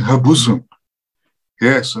between her bosom.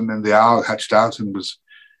 Yes, and then the owl hatched out and was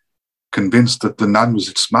convinced that the nun was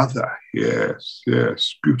its mother. Yes,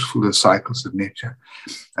 beautiful, the cycles of nature.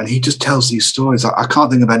 And he just tells these stories. I can't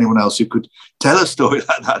think of anyone else who could tell a story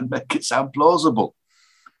like that and make it sound plausible.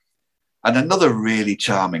 And another really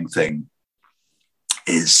charming thing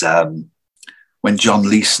is when John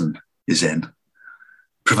Leeson is in,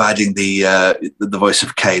 providing the voice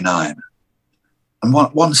of K9. And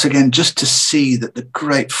once again, just to see that the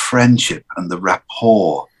great friendship and the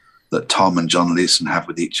rapport that Tom and John Leeson have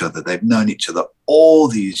with each other. They've known each other all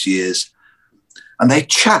these years, and they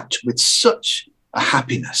chat with such a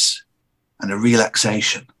happiness and a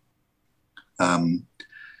relaxation.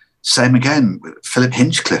 Same again, Philip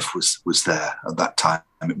Hinchcliffe was there at that time.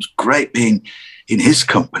 It was great being in his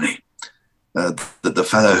company. The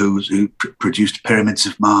fellow who produced Pyramids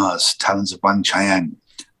of Mars, Talons of Wan Chiang.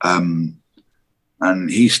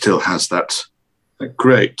 And he still has that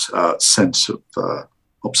great sense of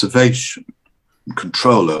observation and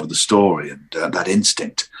control over the story, and that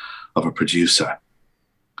instinct of a producer.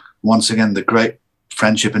 Once again, the great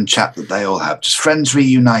friendship and chat that they all have, just friends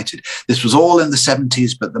reunited. This was all in the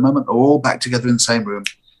 70s, but the moment they're all back together in the same room,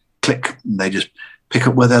 click, and they just pick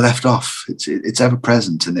up where they left off. It's ever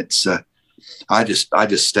present, and it's I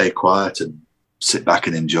just stay quiet and sit back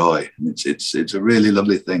and enjoy. And it's a really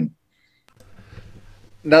lovely thing.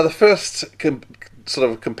 Now, the first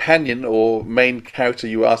sort of companion or main character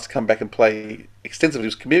you asked to come back and play extensively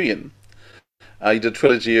was Kamelion. You did a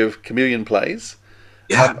trilogy of Kamelion plays.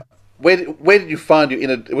 Yeah. Where did you find your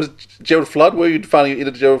inner... Was it Gerald Flood? Where you finding your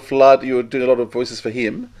inner Gerald Flood? You were doing a lot of voices for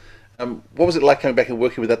him. What was it like coming back and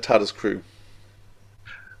working with that TARDIS crew?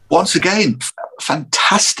 Once again,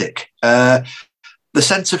 fantastic. The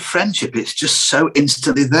sense of friendship, it's just so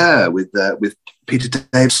instantly there with Peter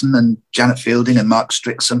Davison and Janet Fielding and Mark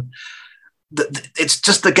Strickson. It's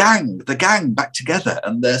just the gang back together,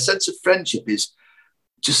 and their sense of friendship is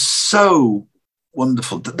just so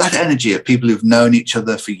wonderful. That energy of people who've known each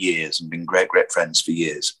other for years and been great friends for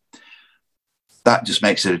years, that just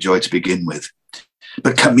makes it a joy to begin with.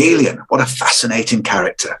 But Kamelion, what a fascinating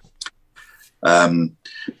character.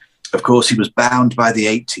 Of course, he was bound by the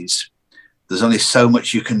 80s. There's only so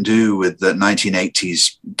much you can do with the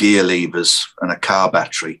 1980s gear levers and a car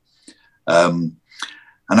battery. And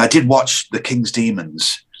I did watch The King's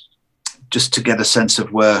Demons just to get a sense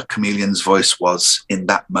of where Kamelion's voice was in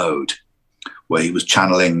that mode, where he was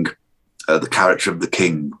channeling the character of the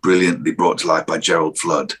king, brilliantly brought to life by Gerald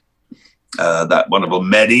Flood. That wonderful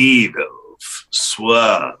medieval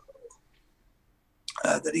swirl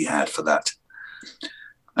that he had for that.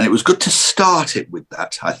 And it was good to start it with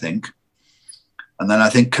that, I think. And then I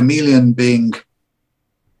think Kamelion being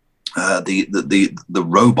the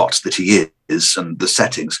robot that he is and the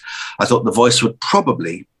settings, I thought the voice would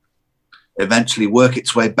probably eventually work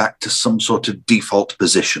its way back to some sort of default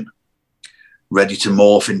position, ready to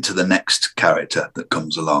morph into the next character that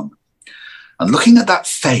comes along. And looking at that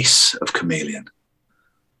face of Kamelion,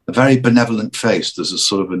 a very benevolent face, there's a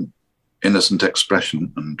sort of an innocent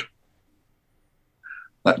expression and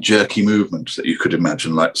that jerky movement that you could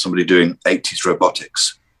imagine like somebody doing 80s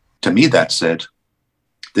robotics. To me, that said,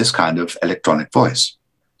 this kind of electronic voice,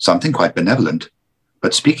 something quite benevolent,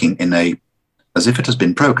 but speaking in as if it has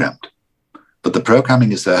been programmed. But the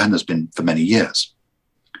programming is there and has been for many years.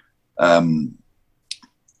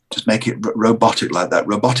 Just make it robotic like that,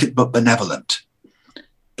 robotic but benevolent.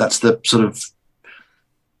 That's the sort of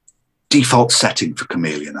default setting for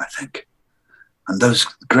Kamelion, I think. And those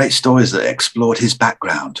great stories that explored his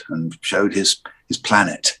background and showed his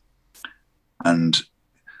planet. And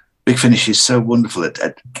Big Finish is so wonderful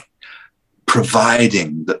at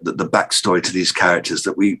providing the backstory to these characters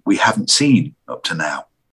that we haven't seen up to now.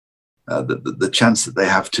 The chance that they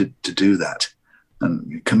have to do that.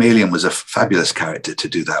 And Kamelion was a fabulous character to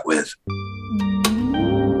do that with.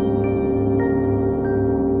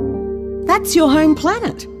 That's your home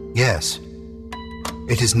planet. Yes.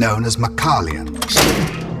 It is known as Kamelion.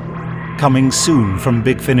 Coming soon from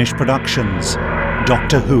Big Finish Productions,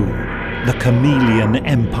 Doctor Who, The Kamelion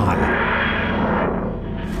Empire.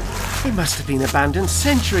 It must have been abandoned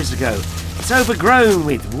centuries ago. It's overgrown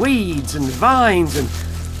with weeds and vines and...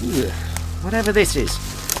 whatever this is.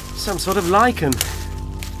 Some sort of lichen.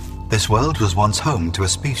 This world was once home to a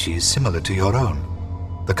species similar to your own.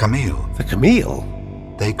 The Camille. The Camille?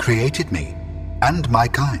 They created me, and my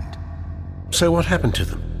kind. So what happened to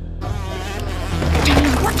them?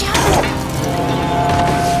 Watch out!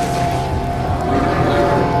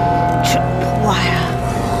 Tripwire.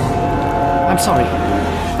 I'm sorry.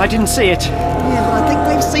 I didn't see it. Yeah, well, I think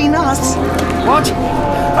they've seen us. What?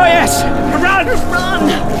 Oh, yes! Run! Run!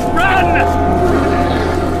 Run!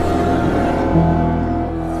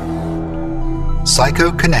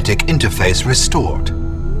 Psychokinetic interface restored.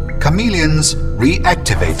 Kamelions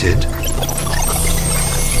reactivated.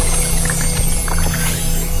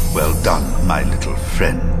 Well done, my little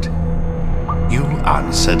friend. You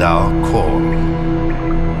answered our call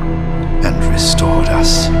and restored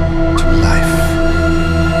us to life.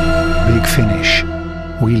 Big Finish.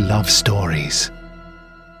 We love stories.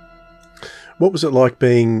 What was it like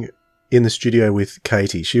being in the studio with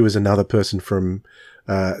Katie? She was another person from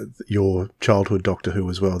your childhood Doctor Who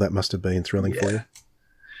as well. That must have been thrilling for you.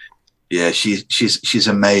 Yeah, she's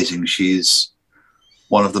amazing. She's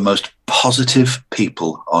one of the most positive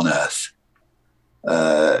people on earth.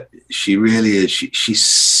 She really is. She's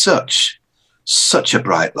such a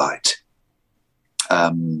bright light,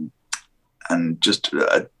 and just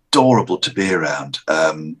adorable to be around.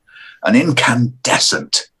 An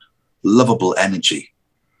incandescent, lovable energy,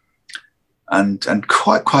 and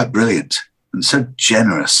quite brilliant and so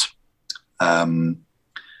generous.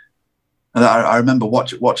 And I remember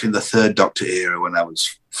watching the Third Doctor era when I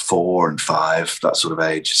was 4 and 5, that sort of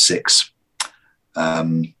age, 6.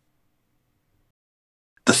 The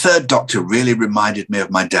Third Doctor really reminded me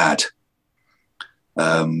of my dad.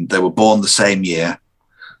 They were born the same year.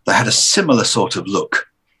 They had a similar sort of look.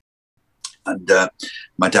 And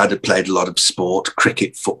my dad had played a lot of sport,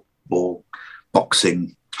 cricket, football,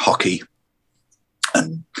 boxing, hockey.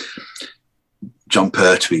 And Jon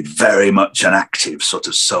Pertwee, very much an active sort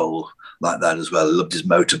of soul like that as well. He loved his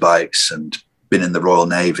motorbikes and been in the Royal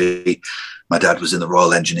Navy. My dad was in the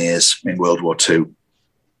Royal Engineers in World War II.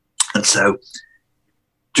 And so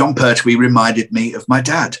Jon Pertwee reminded me of my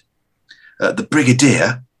dad. The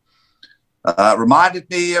Brigadier reminded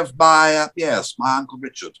me of my Uncle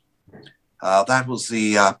Richard. That was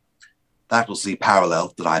the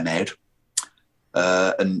parallel that I made.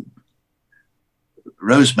 And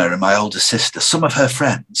Rosemary, my older sister, some of her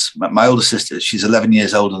friends, my older sister, she's 11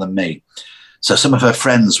 years older than me. So some of her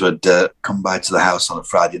friends would come by to the house on a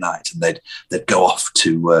Friday night, and they'd go off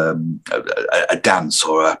to a dance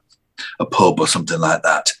or a pub or something like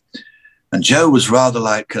that. And Joe was rather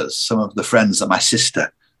like some of the friends that my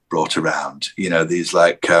sister brought around. You know, these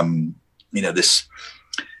like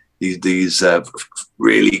these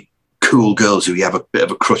really cool girls who you have a bit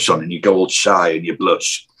of a crush on, and you go all shy and you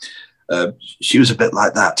blush. She was a bit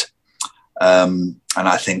like that. And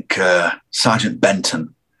I think Sergeant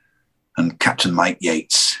Benton and Captain Mike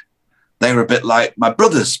Yates, they were a bit like my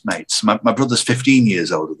brother's mates. My brother's 15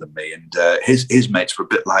 years older than me, and his mates were a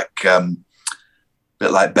bit like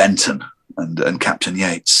Benton and Captain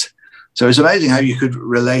Yates. So it's amazing how you could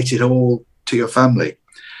relate it all to your family.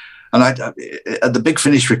 And at the Big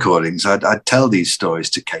Finish recordings, I'd tell these stories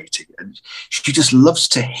to Katie, and she just loves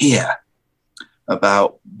to hear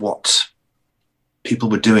about what people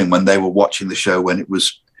were doing when they were watching the show, when it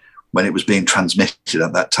was being transmitted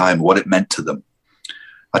at that time, what it meant to them.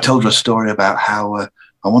 I told her a story about how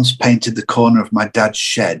I once painted the corner of my dad's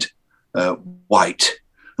shed white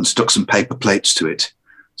and stuck some paper plates to it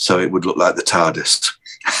so it would look like the TARDIS.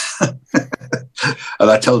 And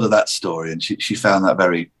I told her that story, and she found that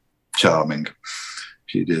very charming.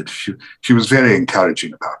 She did. She was very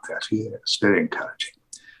encouraging about that. Yes, very encouraging.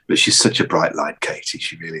 But she's such a bright light, Katie.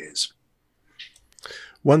 She really is.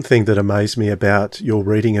 One thing that amazed me about your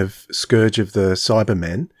reading of Scourge of the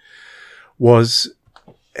Cybermen was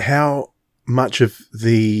how much of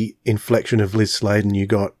the inflection of Liz Sladen you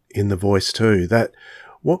got in the voice too.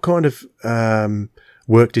 What kind of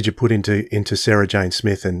work did you put into Sarah Jane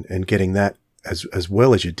Smith and getting that as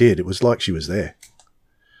well as you did? It was like she was there.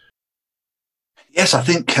 Yes, I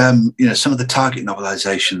think some of the Target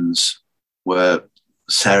novelizations where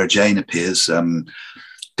Sarah Jane appears,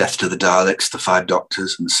 Death to the Daleks, The Five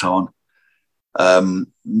Doctors, and so on.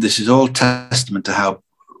 This is all testament to how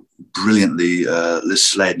brilliantly Liz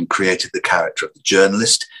Sladen created the character of the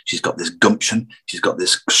journalist. She's got this gumption, she's got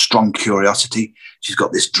this strong curiosity, she's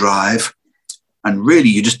got this drive, and really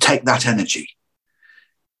you just take that energy.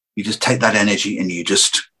 You just take that energy and you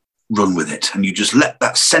just run with it, and you just let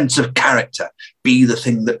that sense of character be the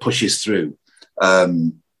thing that pushes through.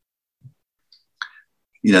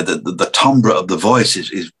 The timbre of the voice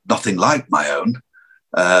is nothing like my own,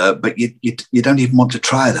 but you don't even want to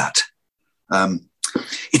try that.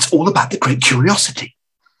 It's all about the great curiosity.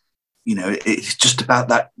 It's just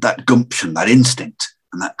about that gumption, that instinct,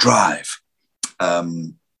 and that drive.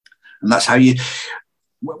 And that's how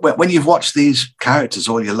when you've watched these characters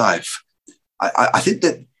all your life, I think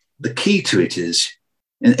that the key to it is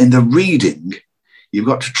in the reading, you've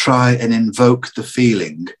got to try and invoke the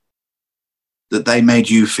feeling that they made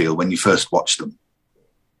you feel when you first watched them.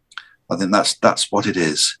 I think that's what it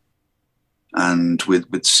is. And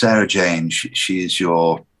with Sarah Jane, she is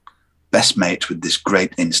your best mate with this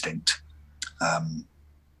great instinct,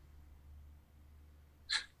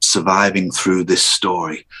 surviving through this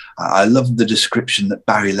story. I love the description that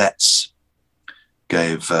Barry Letts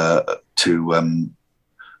gave to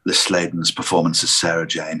Liz Sladen's performance as Sarah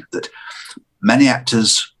Jane, that many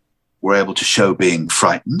actors were able to show being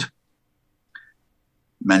frightened.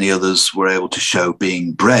 Many others were able to show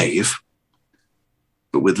being brave.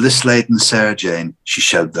 But with Liz Sladen and Sarah Jane, she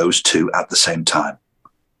showed those two at the same time,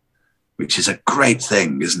 which is a great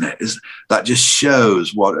thing, isn't it? That just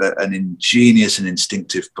shows what an ingenious and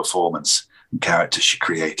instinctive performance and character she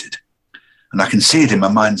created. And I can see it in my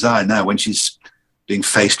mind's eye now when she's being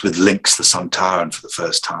faced with Lynx the Sontaran for the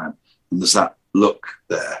first time. And there's that look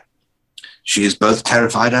there. She is both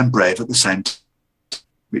terrified and brave at the same time,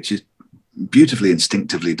 which is beautifully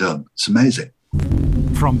instinctively done. It's amazing.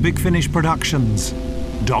 From Big Finish Productions,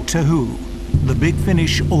 Doctor Who, the Big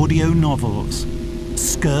Finish audio novels,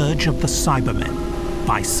 Scourge of the Cybermen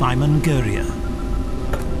by Simon Guerrier.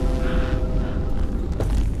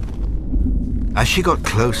 As she got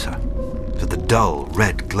closer to the dull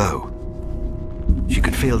red glow, she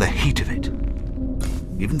could feel the heat of it,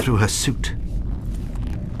 even through her suit.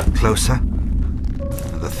 Closer,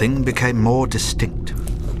 and the thing became more distinct.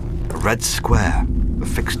 A red square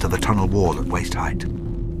affixed to the tunnel wall at waist height.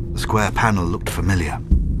 The square panel looked familiar.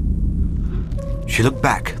 She looked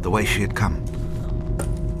back the way she had come.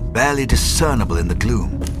 Barely discernible in the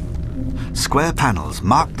gloom. Square panels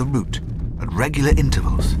marked the route at regular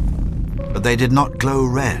intervals, but they did not glow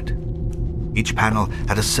red. Each panel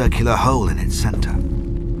had a circular hole in its center.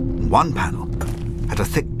 One panel had a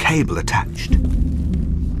thick cable attached.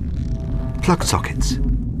 "Plug sockets,"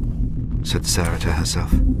 said Sarah to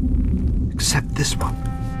herself. "Except this one."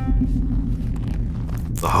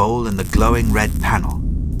 The hole in the glowing red panel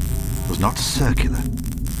was not circular,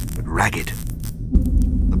 but ragged.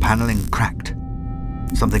 The paneling cracked.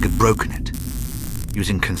 Something had broken it,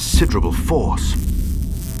 using considerable force.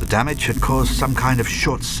 The damage had caused some kind of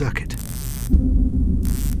short circuit.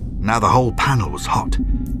 Now the whole panel was hot.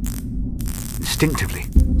 Instinctively,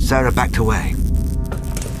 Sarah backed away.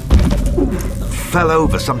 Fell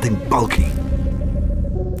over something bulky.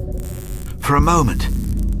 For a moment,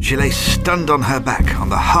 she lay stunned on her back on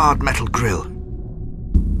the hard metal grill.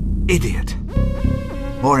 Idiot.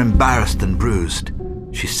 More embarrassed than bruised,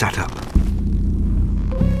 she sat up.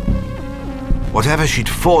 Whatever she'd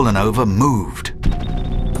fallen over moved.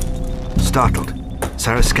 Startled,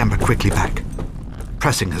 Sarah scampered quickly back,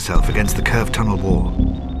 pressing herself against the curved tunnel wall.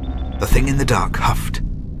 The thing in the dark huffed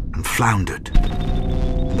and floundered.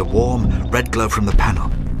 In the warm red glow from the panel,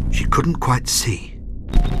 she couldn't quite see.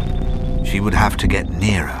 She would have to get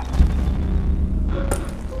nearer.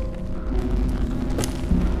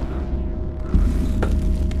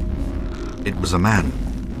 It was a man.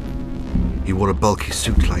 He wore a bulky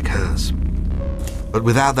suit like hers, but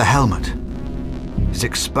without the helmet. His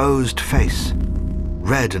exposed face,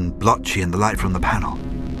 red and blotchy in the light from the panel,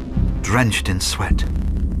 drenched in sweat.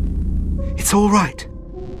 "It's all right,"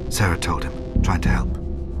 Sarah told him, trying to help.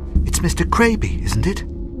 "It's Mr. Kraby, isn't it?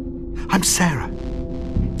 I'm Sarah.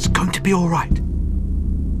 It's going to be all right."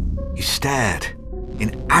 He stared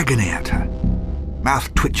in agony at her,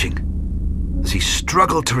 mouth twitching, as he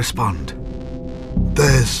struggled to respond.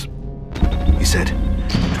 "There's," he said,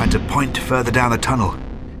 trying to point further down the tunnel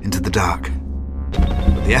into the dark.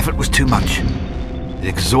 But the effort was too much. It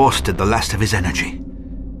exhausted the last of his energy.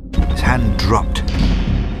 His hand dropped.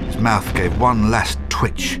 His mouth gave one last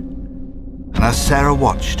twitch. And as Sarah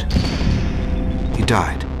watched, he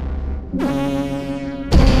died.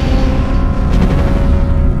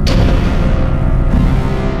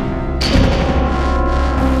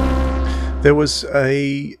 There was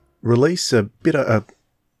a release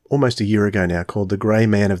almost a year ago now called The Grey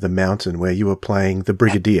Man of the Mountain, where you were playing the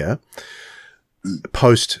Brigadier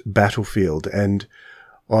post-Battlefield. And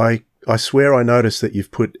I swear I noticed that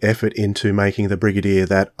you've put effort into making the Brigadier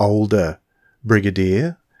that older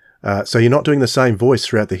Brigadier. So you're not doing the same voice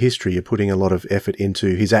throughout the history. You're putting a lot of effort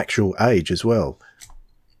into his actual age as well.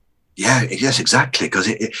 Yeah, yes, exactly, because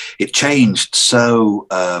it changed so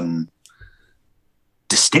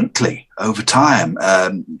distinctly over time.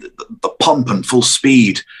 The pomp and full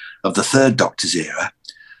speed of the Third Doctor's era,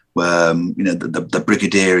 where the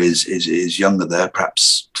Brigadier is younger there,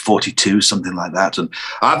 perhaps 42, something like that, and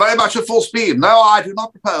I'm very much at full speed. No, I do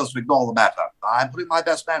not propose to ignore the matter. I'm putting my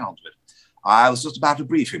best man onto it. I was just about to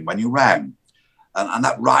brief him when you rang, and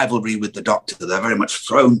that rivalry with the Doctor, they're very much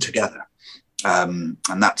thrown together, and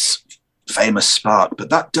that's famous spark. But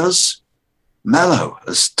that does mellow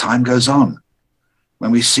as time goes on.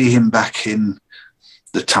 When we see him back in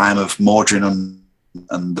the time of Mordrin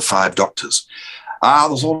and the Five Doctors,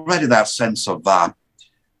 there's already that sense of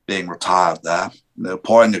being retired there,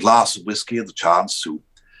 pouring a glass of whiskey at the chance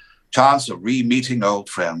of re-meeting old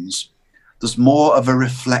friends. There's more of a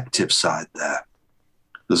reflective side there.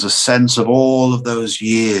 There's a sense of all of those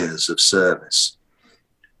years of service,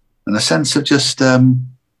 and a sense of just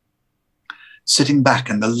sitting back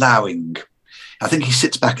and allowing. I think he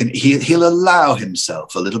sits back and he'll allow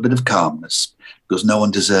himself a little bit of calmness, because no one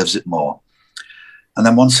deserves it more. And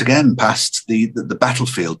then once again, past the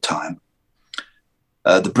battlefield time,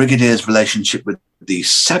 the Brigadier's relationship with the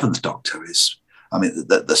Seventh Doctor is,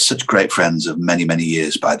 they're such great friends of many, many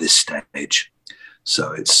years by this stage.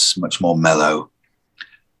 So it's much more mellow.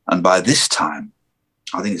 And by this time,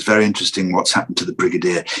 I think it's very interesting what's happened to the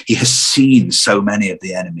Brigadier. He has seen so many of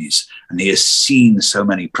the enemies, and he has seen so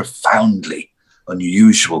many profoundly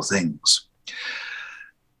unusual things.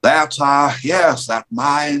 Yes, that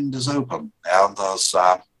mind is open, and there's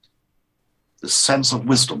this sense of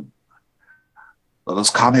wisdom that has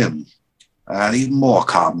come in, and even more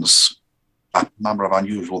comes a number of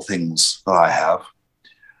unusual things that I have.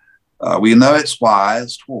 We know it's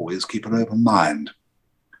wise to always keep an open mind.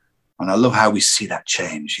 And I love how we see that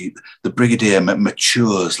change. The Brigadier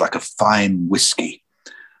matures like a fine whiskey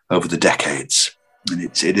over the decades. And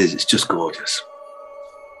it's just gorgeous.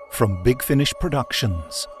 From Big Finish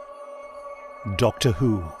Productions, Doctor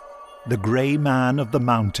Who, the Grey Man of the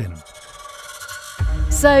Mountain.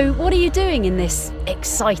 So, what are you doing in this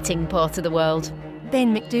exciting part of the world?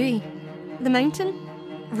 Ben McDooey. The mountain?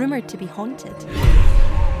 Rumoured to be haunted.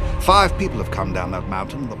 5 people have come down that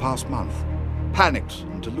mountain in the past month. Panicked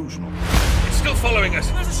and delusional. It's still following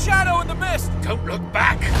us. There's a shadow in the mist. Don't look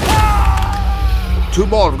back. 2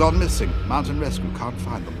 more have gone missing. Mountain rescue can't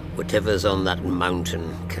find them. Whatever's on that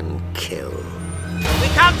mountain can kill. We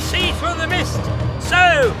can't see through the mist,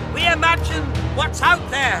 so we imagine what's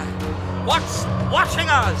out there, what's watching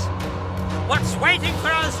us, what's waiting for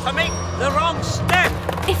us to make the wrong step.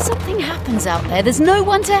 If something happens out there, there's no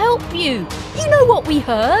one to help you. You know what we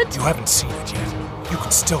heard. You haven't seen it yet. You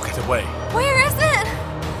can still get away. Where is it?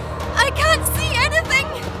 I can't see anything.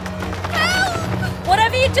 Help!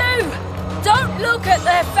 Whatever you do, don't look at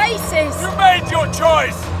their faces. You made your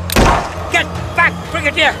choice. Get back,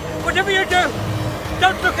 Brigadier. Whatever you do,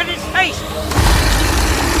 don't look at his face.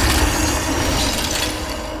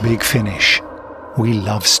 Big Finish. We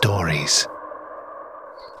love stories.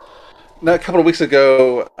 Now, a couple of weeks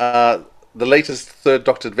ago, the latest Third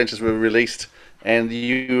Doctor adventures were released, and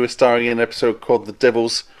you were starring in an episode called The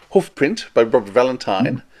Devil's Hoofprint by Robert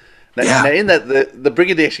Valentine. Now, in that, the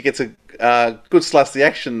Brigadier actually gets a good slice of the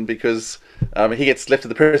action because he gets left to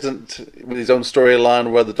the present with his own storyline,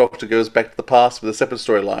 where the Doctor goes back to the past with a separate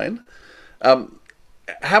storyline.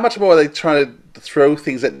 How much more are they trying to throw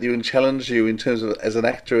things at you and challenge you in terms of as an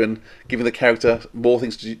actor and giving the character more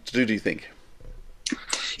things to do? Do you think?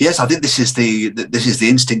 Yes, I think this is the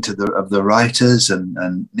instinct of the writers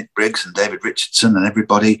and Nick Briggs and David Richardson and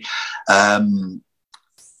everybody,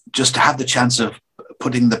 just to have the chance of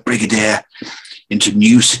putting the Brigadier into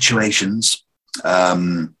new situations,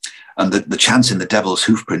 and the chance in the Devil's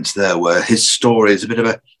Hoofprints there, where his story is a bit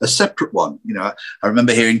of a separate one. You know, I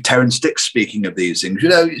remember hearing Terence Dix speaking of these things. You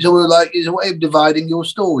know, it's all like it's a way of dividing your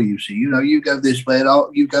story. You see, you know, you go this way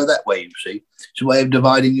and you go that way. You see, it's a way of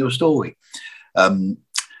dividing your story. And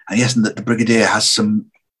yes, and that the Brigadier has a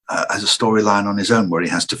storyline on his own where he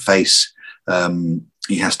has to face the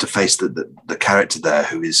character there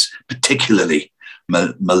who is particularly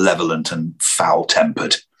malevolent and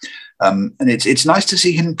foul-tempered. And it's nice to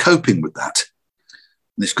see him coping with that.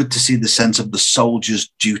 And it's good to see the sense of the soldier's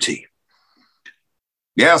duty.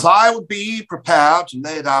 Yes, I would be prepared to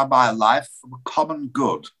lay down my life for the common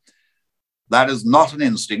good. That is not an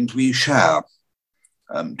instinct we share.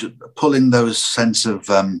 Pulling that sense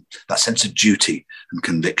of duty and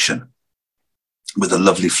conviction with a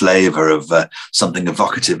lovely flavour of something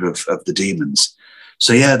evocative of the demons.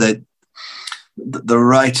 So yeah, the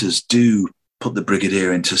writers do put the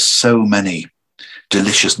Brigadier into so many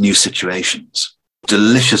delicious new situations.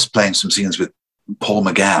 Delicious playing some scenes with Paul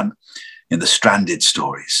McGann in the Stranded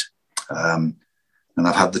stories. And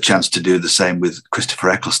I've had the chance to do the same with Christopher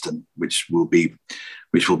Eccleston, which will be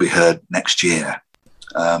heard next year.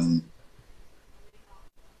 And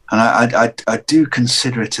I do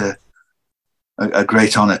consider it a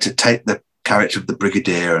great honour to take the character of the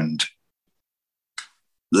Brigadier and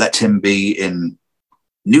let him be in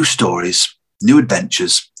new stories, new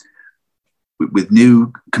adventures, with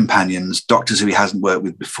new companions, doctors who he hasn't worked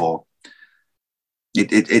with before.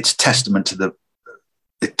 It's testament to the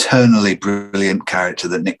eternally brilliant character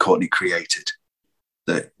that Nick Courtney created.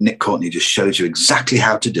 That Nick Courtney just shows you exactly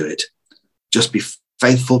how to do it. Just be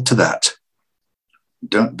faithful to that.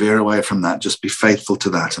 Don't veer away from that. Just be faithful to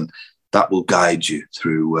that, and that will guide you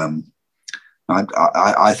through.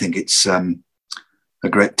 I think it's a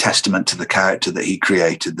great testament to the character that he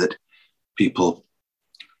created, that people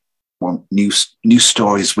want new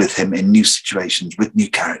stories with him in new situations with new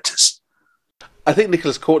characters. I think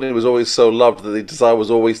Nicholas Courtney was always so loved that the desire was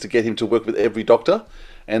always to get him to work with every Doctor.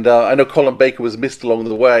 And I know Colin Baker was missed along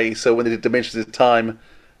the way, so when they did Dimensions of Time,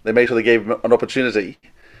 they made sure they gave him an opportunity.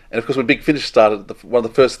 And of course, when Big Finish started, one of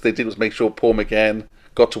the first things they did was make sure Paul McGann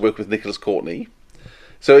got to work with Nicholas Courtney.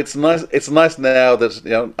 So it's nice. It's nice now that,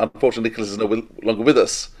 you know, unfortunately Nicholas is no longer with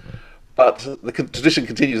us, but the tradition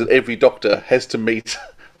continues that every Doctor has to meet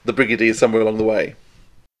the Brigadier somewhere along the way.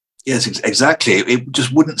 Yes, exactly. It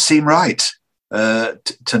just wouldn't seem right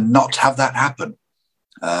to not have that happen.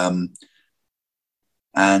 And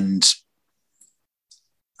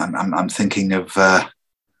I'm thinking of,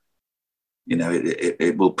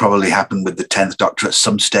 it will probably happen with the 10th Doctor at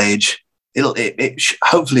some stage.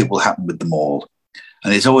 Hopefully it will happen with them all.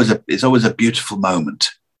 And it's always a beautiful moment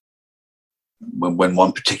when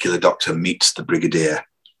one particular Doctor meets the Brigadier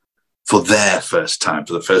for the first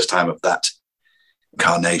time of that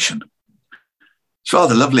incarnation. It's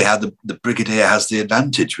rather lovely how the Brigadier has the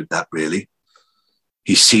advantage with that, really.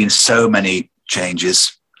 He's seen so many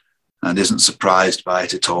changes, and isn't surprised by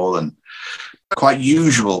it at all, and quite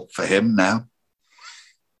usual for him now.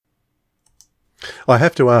 I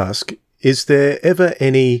have to ask, is there ever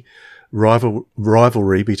any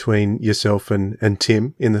rivalry between yourself and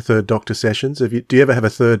Tim in the Third Doctor sessions? Do you ever have a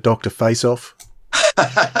Third Doctor face-off?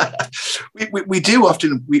 we do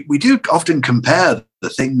often compare the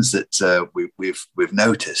things that we've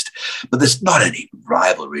noticed, but there's not any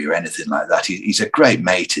rivalry or anything like that. He's a great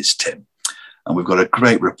mate, is Tim, and we've got a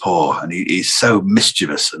great rapport, and he's so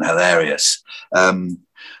mischievous and hilarious. The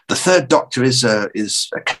Third Doctor is a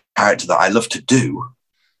character that I love to do.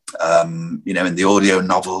 You know, in the audio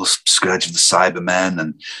novels, Scourge of the Cybermen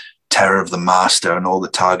and Terror of the Master and all the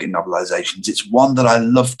Target novelizations, it's one that I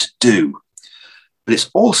love to do, but it's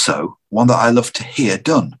also one that I love to hear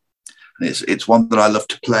done. And it's one that I love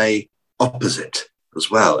to play opposite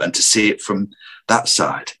as well, and to see it from that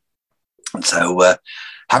side. And so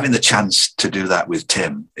having the chance to do that with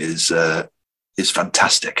Tim is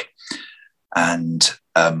fantastic. And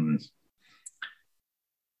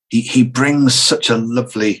he brings such a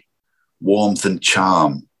lovely warmth and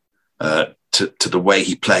charm to the way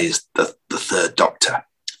he plays the Third Doctor.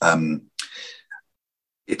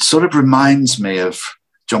 It sort of reminds me of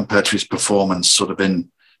Jon Pertwee's performance sort of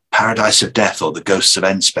in Paradise of Death or The Ghosts of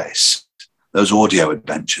N-Space, those audio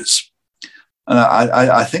adventures. And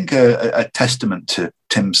I think a testament to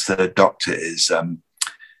Tim's Third Doctor is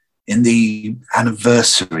in the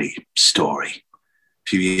anniversary story a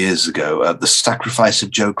few years ago, The Sacrifice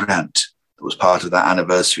of Joe Grant, that was part of that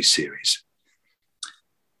anniversary series.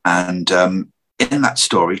 And in that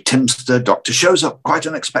story, Tim's Third Doctor shows up quite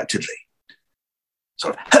unexpectedly.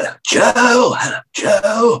 Sort of, hello,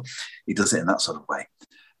 Joe. He does it in that sort of way.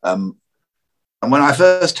 And when I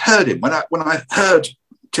first heard him, when I heard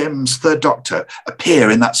Tim's Third Doctor appear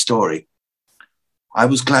in that story, I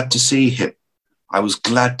was glad to see him. I was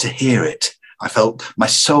glad to hear it. I felt my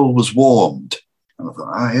soul was warmed. And I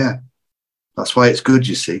thought, yeah, that's why it's good,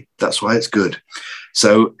 you see. That's why it's good.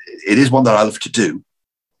 So it is one that I love to do,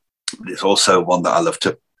 but it's also one that I love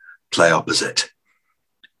to play opposite.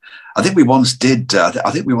 I think we once did,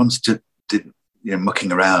 did you know,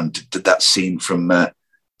 mucking around, did that scene from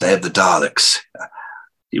Day of the Daleks.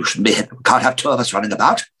 You shouldn't be, can't have two of us running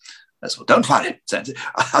about. Well, don't fight it.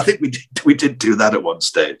 I think we did do that at one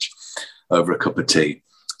stage over a cup of tea.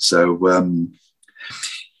 So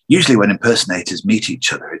usually when impersonators meet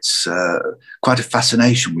each other, it's quite a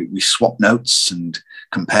fascination. We swap notes and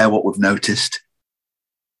compare what we've noticed.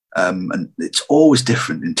 And it's always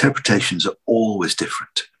different. Interpretations are always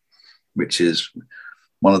different, which is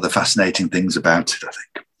one of the fascinating things about it, I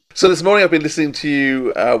think. So this morning I've been listening to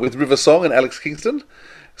you with River Song and Alex Kingston.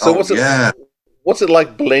 So what's it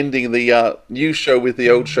like blending the new show with the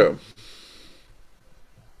old show?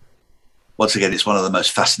 Once again, it's one of the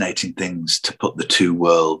most fascinating things to put the two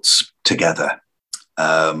worlds together.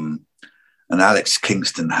 And Alex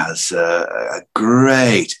Kingston has a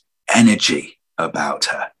great energy about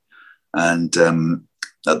her. And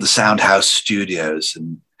at the Soundhouse Studios,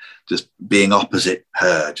 and just being opposite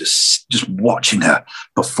her, just watching her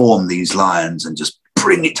perform these lines and just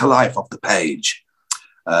bring it to life off the page,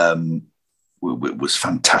 was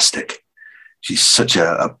fantastic. She's such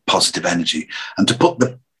a positive energy. And to put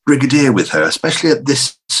the Brigadier with her, especially at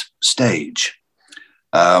this stage,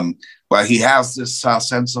 where he has this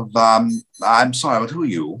sense of, I'm sorry, but who are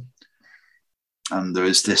you? And there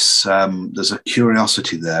is this, there's a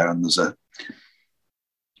curiosity there, and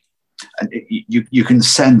you can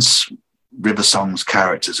sense River Song's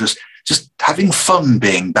characters just having fun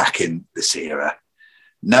being back in this era,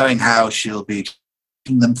 knowing how she'll be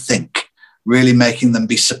making them think, really making them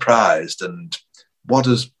be surprised. And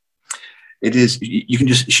you can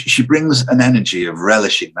just, she brings an energy of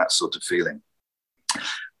relishing that sort of feeling.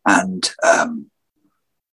 And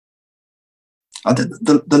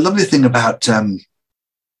the lovely thing about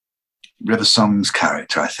River Song's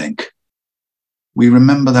character, I think, we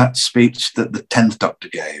remember that speech that the 10th Doctor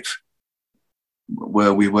gave,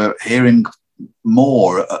 where we were hearing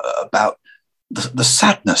more about the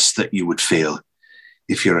sadness that you would feel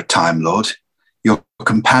if you're a Time Lord. Your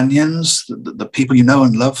companions, the people you know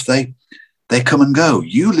and love, they come and go.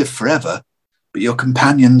 You live forever, but your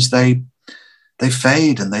companions, they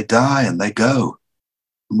fade and they die and they go.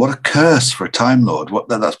 And what a curse for a Time Lord.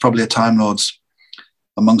 That's probably a Time Lord's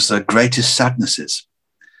amongst their greatest sadnesses.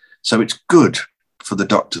 So it's good for the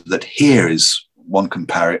Doctor that here is one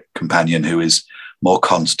companion who is more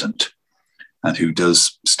constant and who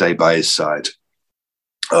does stay by his side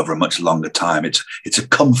over a much longer time. It's a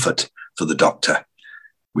comfort for the Doctor,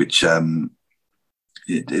 which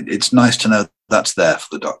it's nice to know that's there for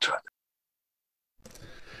the Doctor.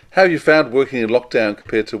 How have you found working in lockdown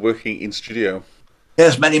compared to working in studio?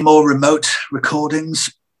 There's many more remote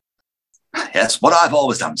recordings. Yes, what I've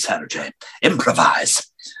always done, Sarah Jane,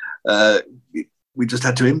 improvise. We just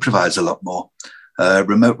had to improvise a lot more.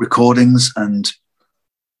 Remote recordings, and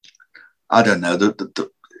I don't know,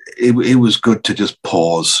 it was good to just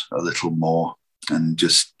pause a little more and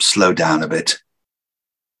just slow down a bit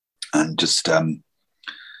and just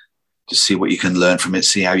see what you can learn from it,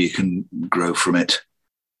 see how you can grow from it.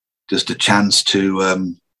 Just a chance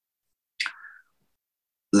to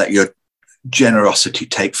let your generosity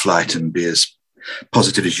take flight and be as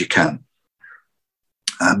positive as you can.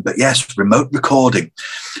 But yes, remote recording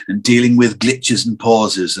and dealing with glitches and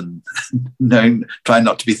pauses and trying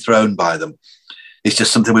not to be thrown by them. It's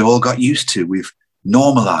just something we've all got used to. We've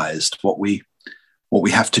normalized what we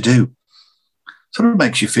have to do. Sort of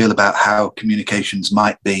makes you feel about how communications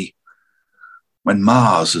might be when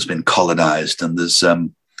Mars has been colonized and there's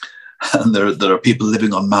and there are people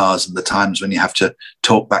living on Mars, and the times when you have to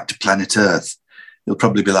talk back to planet Earth. It'll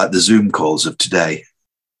probably be like the Zoom calls of today.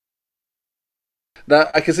 Now,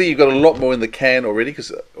 I can see you've got a lot more in the can already,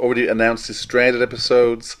 because already announced his Stranded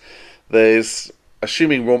episodes. There's,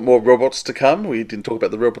 assuming more robots to come. We didn't talk about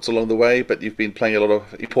the robots along the way, but you've been playing a lot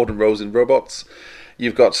of important roles in robots.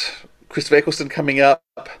 You've got Christopher Eccleston coming up.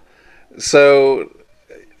 So,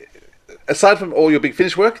 aside from all your Big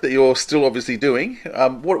Finish work that you're still obviously doing,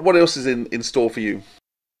 what else is in store for you?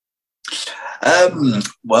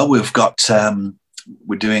 Well, we've got...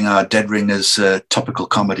 we're doing our Dead Ringers topical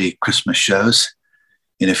comedy Christmas shows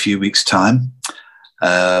in a few weeks' time.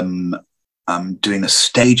 I'm doing a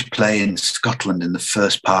stage play in Scotland in the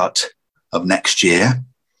first part of next year,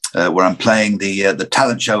 where I'm playing the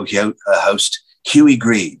talent show host, Huey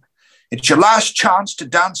Green. It's your last chance to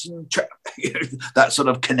dance in that sort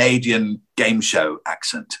of Canadian game show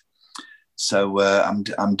accent. So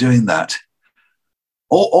I'm doing that.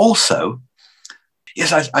 Also,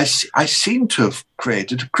 yes, I seem to have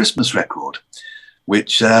created a Christmas record,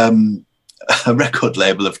 which a record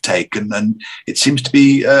label have taken, and it seems to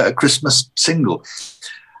be a Christmas single.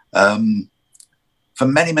 For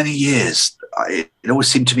many, many years, it always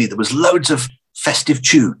seemed to me there was loads of festive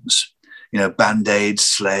tunes, Band-Aid,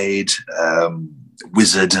 Slade,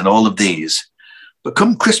 Wizard, and all of these. But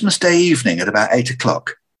come Christmas Day evening at about 8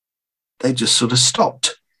 o'clock, they just sort of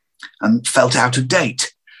stopped and felt out of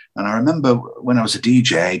date. And I remember when I was a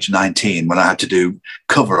DJ, age 19, when I had to do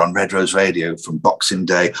cover on Red Rose Radio from Boxing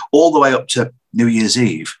Day all the way up to New Year's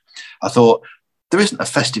Eve, I thought, there isn't a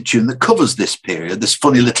festive tune that covers this period, this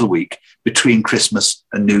funny little week between Christmas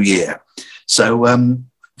and New Year. So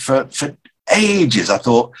for ages, I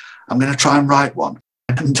thought, I'm going to try and write one.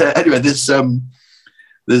 And anyway, this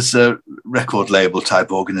record label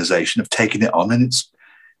type organization have taken it on, and it's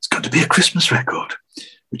got to be a Christmas record,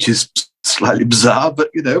 which is slightly bizarre,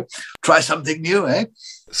 but try something new, eh?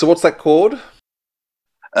 So what's that called?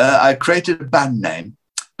 I created a band name.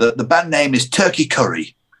 The band name is Turkey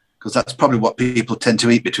Curry, because that's probably what people tend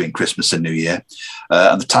to eat between Christmas and New Year.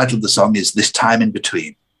 And the title of the song is This Time in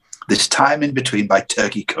Between. This Time in Between by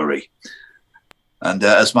Turkey Curry. And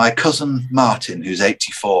as my cousin Martin, who's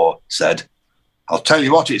 84, said, I'll tell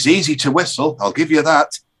you what, it's easy to whistle. I'll give you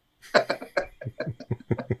that.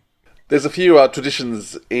 There's a few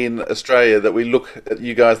traditions in Australia that we look at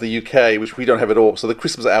you guys in the UK, which we don't have at all. So the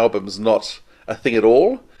Christmas album's not a thing at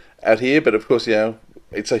all out here, but of course,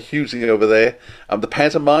 it's a huge thing over there. The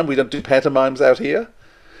pantomime, we don't do pantomimes out here.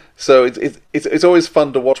 So it's always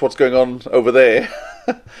fun to watch what's going on over there.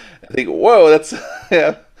 I think, whoa, that's,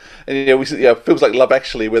 yeah. And we see films like Love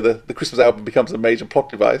Actually, where the Christmas album becomes a major plot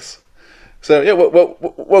device. So yeah,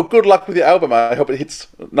 well, good luck with your album. I hope it hits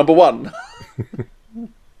 #1.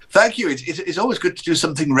 Thank you. It's always good to do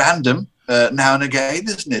something random now and again,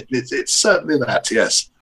 isn't it? It's certainly that,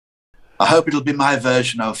 yes. I hope it'll be my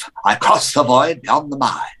version of I Cross the Void Beyond the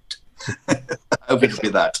Mind. I hope it'll be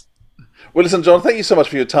that. Well, listen, John, thank you so much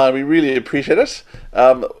for your time. We really appreciate it.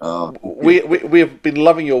 We have been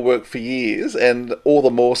loving your work for years, and all the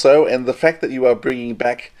more so. And the fact that you are bringing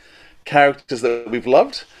back characters that we've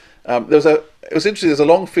loved. It was interesting. There's a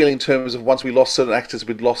long feeling in terms of once we lost certain actors,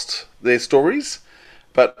 we'd lost their stories.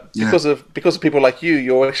 But because of people like you,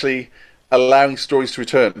 you're actually allowing stories to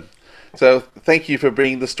return. So thank you for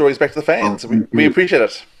bringing the stories back to the fans. We appreciate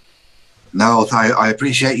it. No, I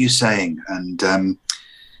appreciate you saying. And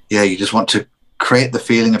you just want to create the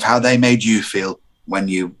feeling of how they made you feel when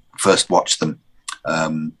you first watched them.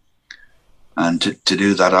 And to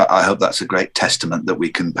do that, I hope that's a great testament that we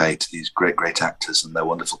can pay to these great, great actors and their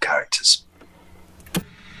wonderful characters.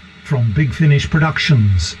 From Big Finish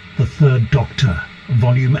Productions, The Third Doctor,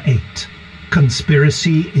 Volume 8,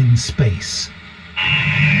 Conspiracy in Space.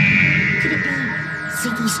 Could it be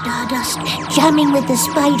Ziggy Stardust jamming with the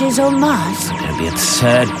spiders on Mars? Don't be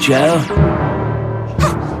absurd, Joe.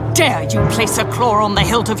 Dare you place a claw on the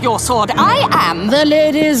hilt of your sword? I am the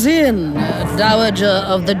Lady's Inn, Dowager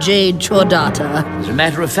of the Jade Chordata. As a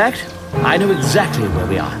matter of fact, I know exactly where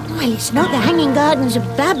we are. Well, it's not the Hanging Gardens of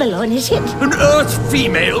Babylon, is it? An Earth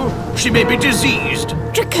female? She may be diseased.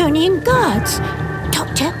 Draconian guards.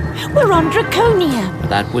 Doctor, we're on Draconia.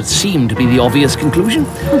 That would seem to be the obvious conclusion.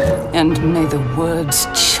 And may the words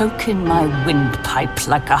choke in my windpipe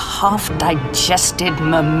like a half-digested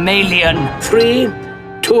mammalian. 3,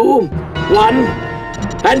 2, 1,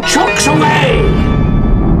 and chokes away!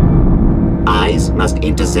 Eyes must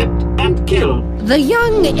intercept and kill. The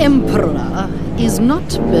young Emperor is not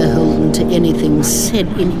beholden to anything said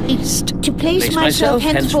in haste. To place myself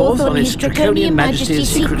henceforth on His Draconian Majesty's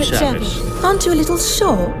Secret Service. Aren't you a little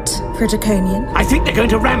short for a Draconian? I think they're going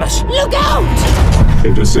to ram us. Look out!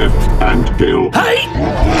 Intercept and kill. Hey!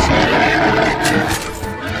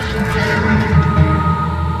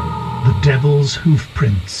 The Devil's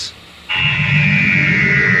Hoofprints.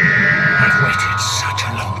 I've waited such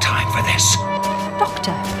a long time for this.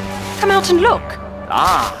 Doctor, come out and look.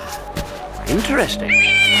 Ah, interesting.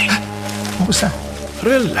 What was that?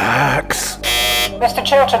 Relax. Mr.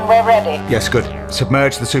 Chilton, we're ready. Yes, good.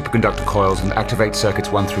 Submerge the superconductor coils and activate circuits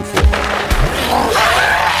 1 through 4.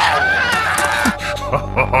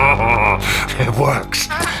 It works.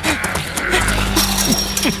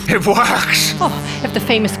 It works! Oh, if the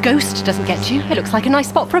famous ghost doesn't get you, it looks like a nice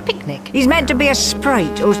spot for a picnic. He's meant to be a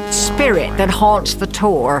sprite or spirit that haunts the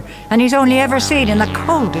Tor, and he's only ever seen in the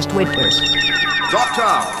coldest winters.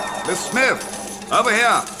 Doctor! Miss Smith! Over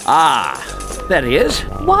here! Ah, there he is.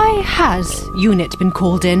 Why has Unit been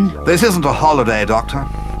called in? This isn't a holiday, Doctor.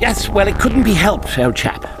 Yes, well, it couldn't be helped, old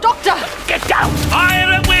chap. Doctor! Get down!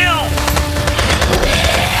 Fire at will!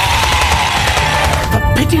 For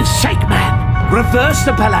pity's sake, man! Reverse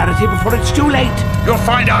the polarity before it's too late. You'll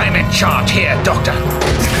find I'm in charge here, Doctor.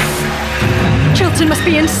 Chilton must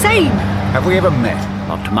be insane. Have we ever met?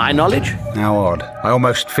 Not to my knowledge. How odd. I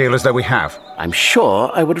almost feel as though we have. I'm sure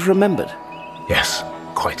I would have remembered. Yes,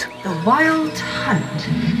 quite. The Wild Hunt.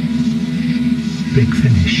 Big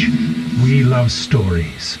Finish. We love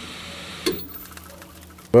stories.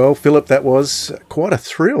 Well, Philip, that was quite a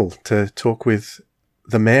thrill to talk with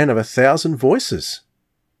the man of 1,000 voices.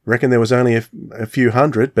 Reckon there was only a few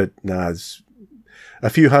hundred, but no, a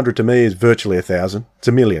few hundred to me is virtually 1,000. It's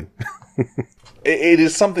a million. It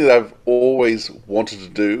is something that I've always wanted to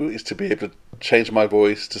do, is to be able to change my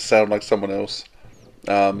voice to sound like someone else.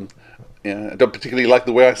 I don't particularly like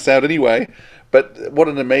the way I sound anyway, but what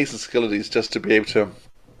an amazing skill it is just to be able to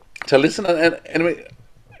listen. And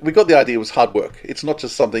we got the idea it was hard work. It's not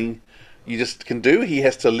just something you just can do. He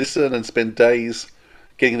has to listen and spend days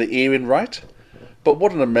getting the ear in right. But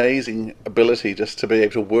what an amazing ability just to be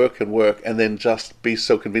able to work and then just be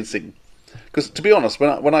so convincing. Because to be honest,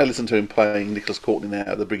 when I listen to him playing Nicholas Courtney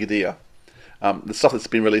now, the Brigadier, the stuff that's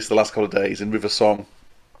been released the last couple of days in River Song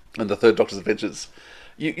and the Third Doctor's Adventures,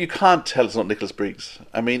 you can't tell it's not Nicholas Briggs.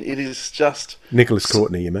 I mean, it is just... Nicholas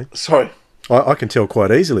Courtney, you mean? Sorry. I can tell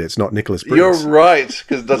quite easily it's not Nicholas Briggs. You're right,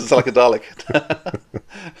 because it doesn't sound like a Dalek.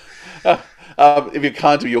 If you're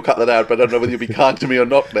kind to me, you'll cut that out, but I don't know whether you'll be kind to me or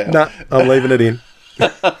not now. No, I'm leaving it in.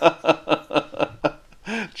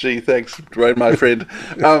 Gee, thanks, Dwayne, my friend.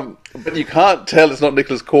 But you can't tell it's not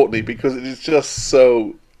Nicholas Courtney because it is just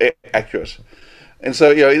so accurate. And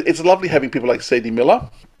so, it's lovely having people like Sadie Miller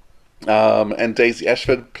and Daisy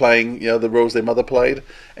Ashford playing, the roles their mother played.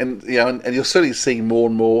 And, and you're certainly seeing more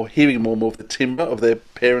and more, hearing more and more of the timbre of their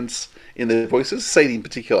parents in their voices. Sadie in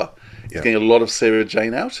particular is getting a lot of Sarah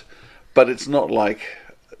Jane out, but it's not like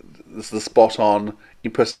the spot-on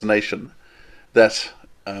impersonation that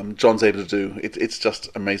John's able to do. It's just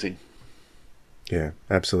amazing. Yeah,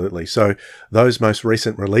 absolutely. So those most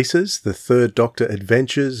recent releases, the Third Doctor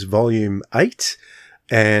Adventures Volume 8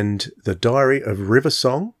 and The Diary of River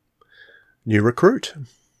Song, New Recruit.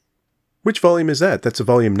 Which volume is that? That's a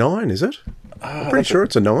Volume 9, is it? I'm pretty sure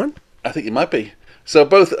it's a 9. I think it might be. So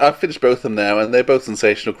I've finished both of them now, and they're both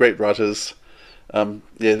sensational, great writers.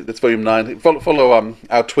 That's Volume 9. Follow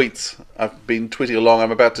our tweets. I've been tweeting along.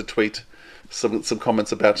 I'm about to tweet some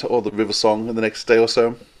comments about all the River Song in the next day or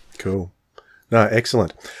so. Cool. No,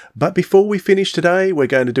 excellent. But before we finish today, we're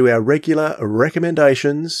going to do our regular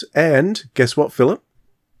recommendations. And guess what, Philip?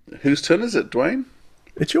 Whose turn is it, Dwayne?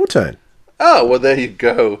 It's your turn. Oh, well, there you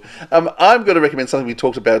go. I'm going to recommend something we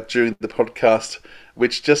talked about during the podcast,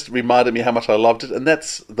 which just reminded me how much I loved it, and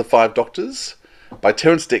that's The Five Doctors by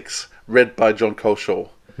Terrance Dicks, read by Jon Culshaw.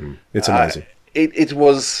 It's amazing. It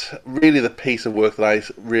was really the piece of work that I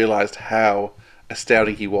realised how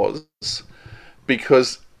astounding he was,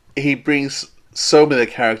 because he brings so many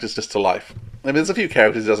characters just to life. I mean, there's a few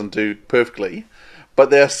characters he doesn't do perfectly, but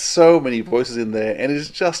there are so many voices in there, and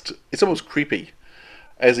it's almost creepy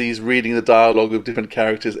as he's reading the dialogue of different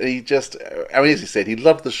characters. And he just, I mean, as he said, he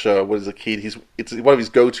loved the show when he was a kid. It's one of his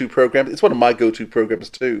go-to programs. It's one of my go-to programs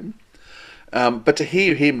too. But to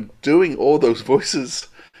hear him doing all those voices,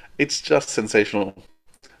 it's just sensational.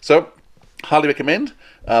 So, highly recommend.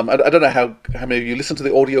 I don't know how many of you listen to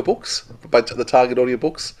the audiobooks, by the Target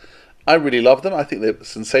audiobooks. I really love them. I think they're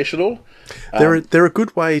sensational. They're a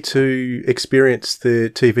good way to experience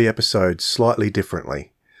the TV episodes slightly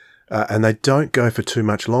differently. And they don't go for too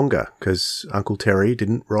much longer, because Uncle Terry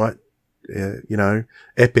didn't write,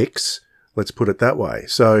 epics, let's put it that way.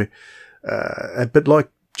 So, but like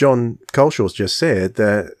Jon Culshaw's just said,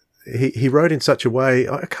 that he wrote in such a way,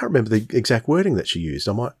 I can't remember the exact wording that she used.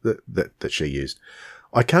 That she used.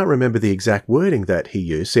 I can't remember the exact wording that he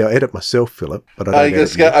used. See, I edit myself, Philip, but I don't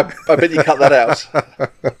edit you. I bet you cut that out.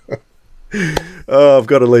 Oh, I've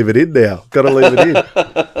got to leave it in now. Got to leave it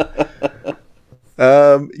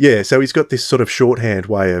in. So he's got this sort of shorthand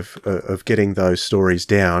way of getting those stories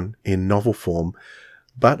down in novel form,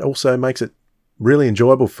 but also makes it really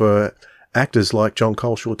enjoyable for actors like Jon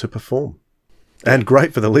Culshaw to perform. And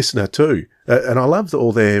great for the listener too. And I love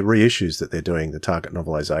all their reissues that they're doing, the Target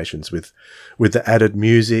novelizations with the added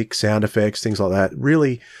music, sound effects, things like that.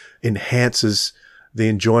 Really enhances the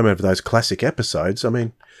enjoyment of those classic episodes. I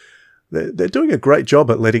mean, they're doing a great job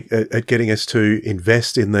at getting us to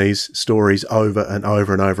invest in these stories over and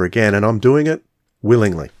over and over again. And I'm doing it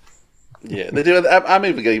willingly. Yeah, they do. I'm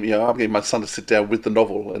even getting my son to sit down with the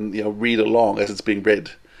novel and read along as it's being read.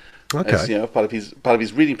 Okay. As, part of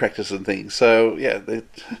his reading practice and things. So yeah,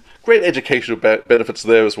 great educational benefits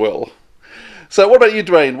there as well. So what about you,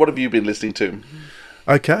 Dwayne? What have you been listening to?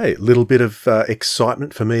 Okay, a little bit of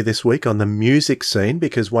excitement for me this week on the music scene,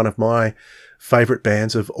 because one of my favourite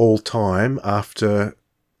bands of all time, after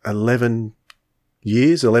 12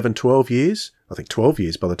 years, I think 12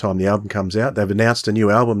 years by the time the album comes out, they've announced a new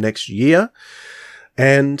album next year.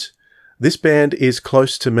 And this band is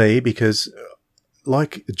close to me because,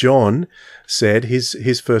 like John said,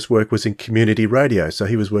 his first work was in community radio. So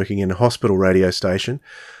he was working in a hospital radio station.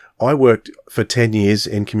 I worked for 10 years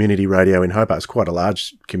in community radio in Hobart. It's quite a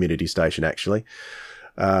large community station, actually.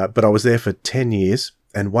 But I was there for 10 years.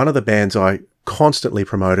 And one of the bands I constantly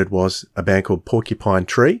promoted was a band called Porcupine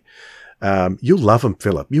Tree. You'll love them,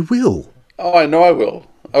 Philip. You will. Oh, I know I will.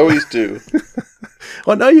 I always do.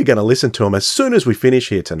 I know you're going to listen to them as soon as we finish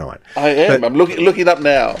here tonight. I am. I'm looking up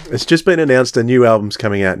now. It's just been announced a new album's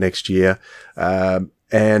coming out next year,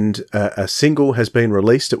 and a single has been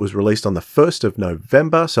released. It was released on the 1st of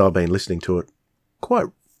November, so I've been listening to it quite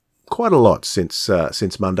a lot since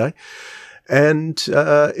Monday. And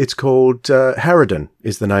it's called Harridan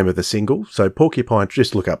is the name of the single. So Porcupine,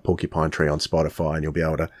 just look up Porcupine Tree on Spotify and you'll be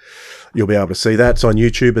able to see that. It's on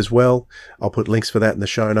YouTube as well. I'll put links for that in the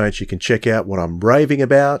show notes. You can check out what I'm raving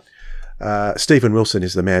about. Stephen Wilson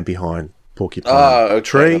is the man behind Porcupine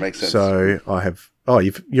Tree. That makes sense. So I have. Oh,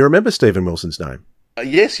 you remember Stephen Wilson's name?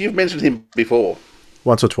 Yes, you've mentioned him before.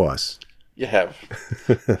 Once or twice. You have.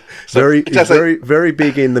 Very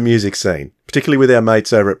big in the music scene, particularly with our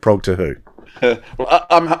mates over at Prog to Who. Well,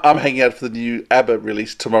 I'm hanging out for the new ABBA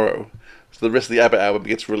release tomorrow. So the rest of the ABBA album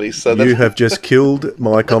gets released. So you have just killed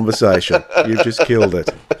my conversation. You've just killed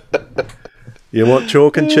it. You want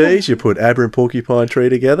chalk and cheese? You put ABBA and Porcupine Tree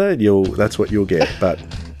together, and that's what you'll get. But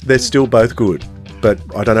they're still both good. But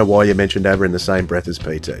I don't know why you mentioned ABBA in the same breath as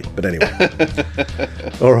PT. But anyway.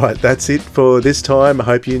 All right, that's it for this time. I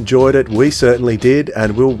hope you enjoyed it. We certainly did.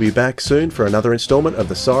 And we'll be back soon for another instalment of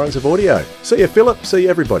the Sirens of Audio. See you, Philip. See you,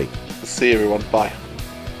 everybody. See you, everyone. Bye.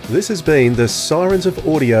 This has been the Sirens of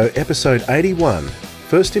Audio, episode 81,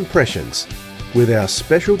 First Impressions, with our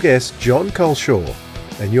special guest, Jon Culshaw,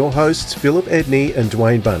 and your hosts, Philip Edney and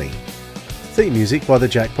Dwayne Bunny. Theme music by the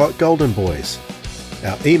Jackpot Golden Boys.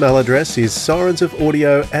 Our email address is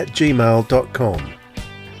sirensofaudio@gmail.com.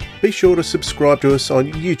 Be sure to subscribe to us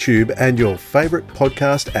on YouTube and your favourite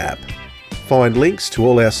podcast app. Find links to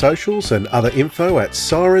all our socials and other info at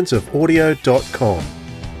sirensofaudio.com.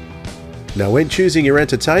 Now, when choosing your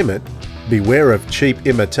entertainment, beware of cheap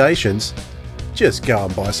imitations. Just go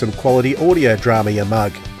and buy some quality audio drama, you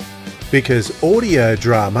mug. Because audio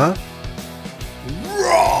drama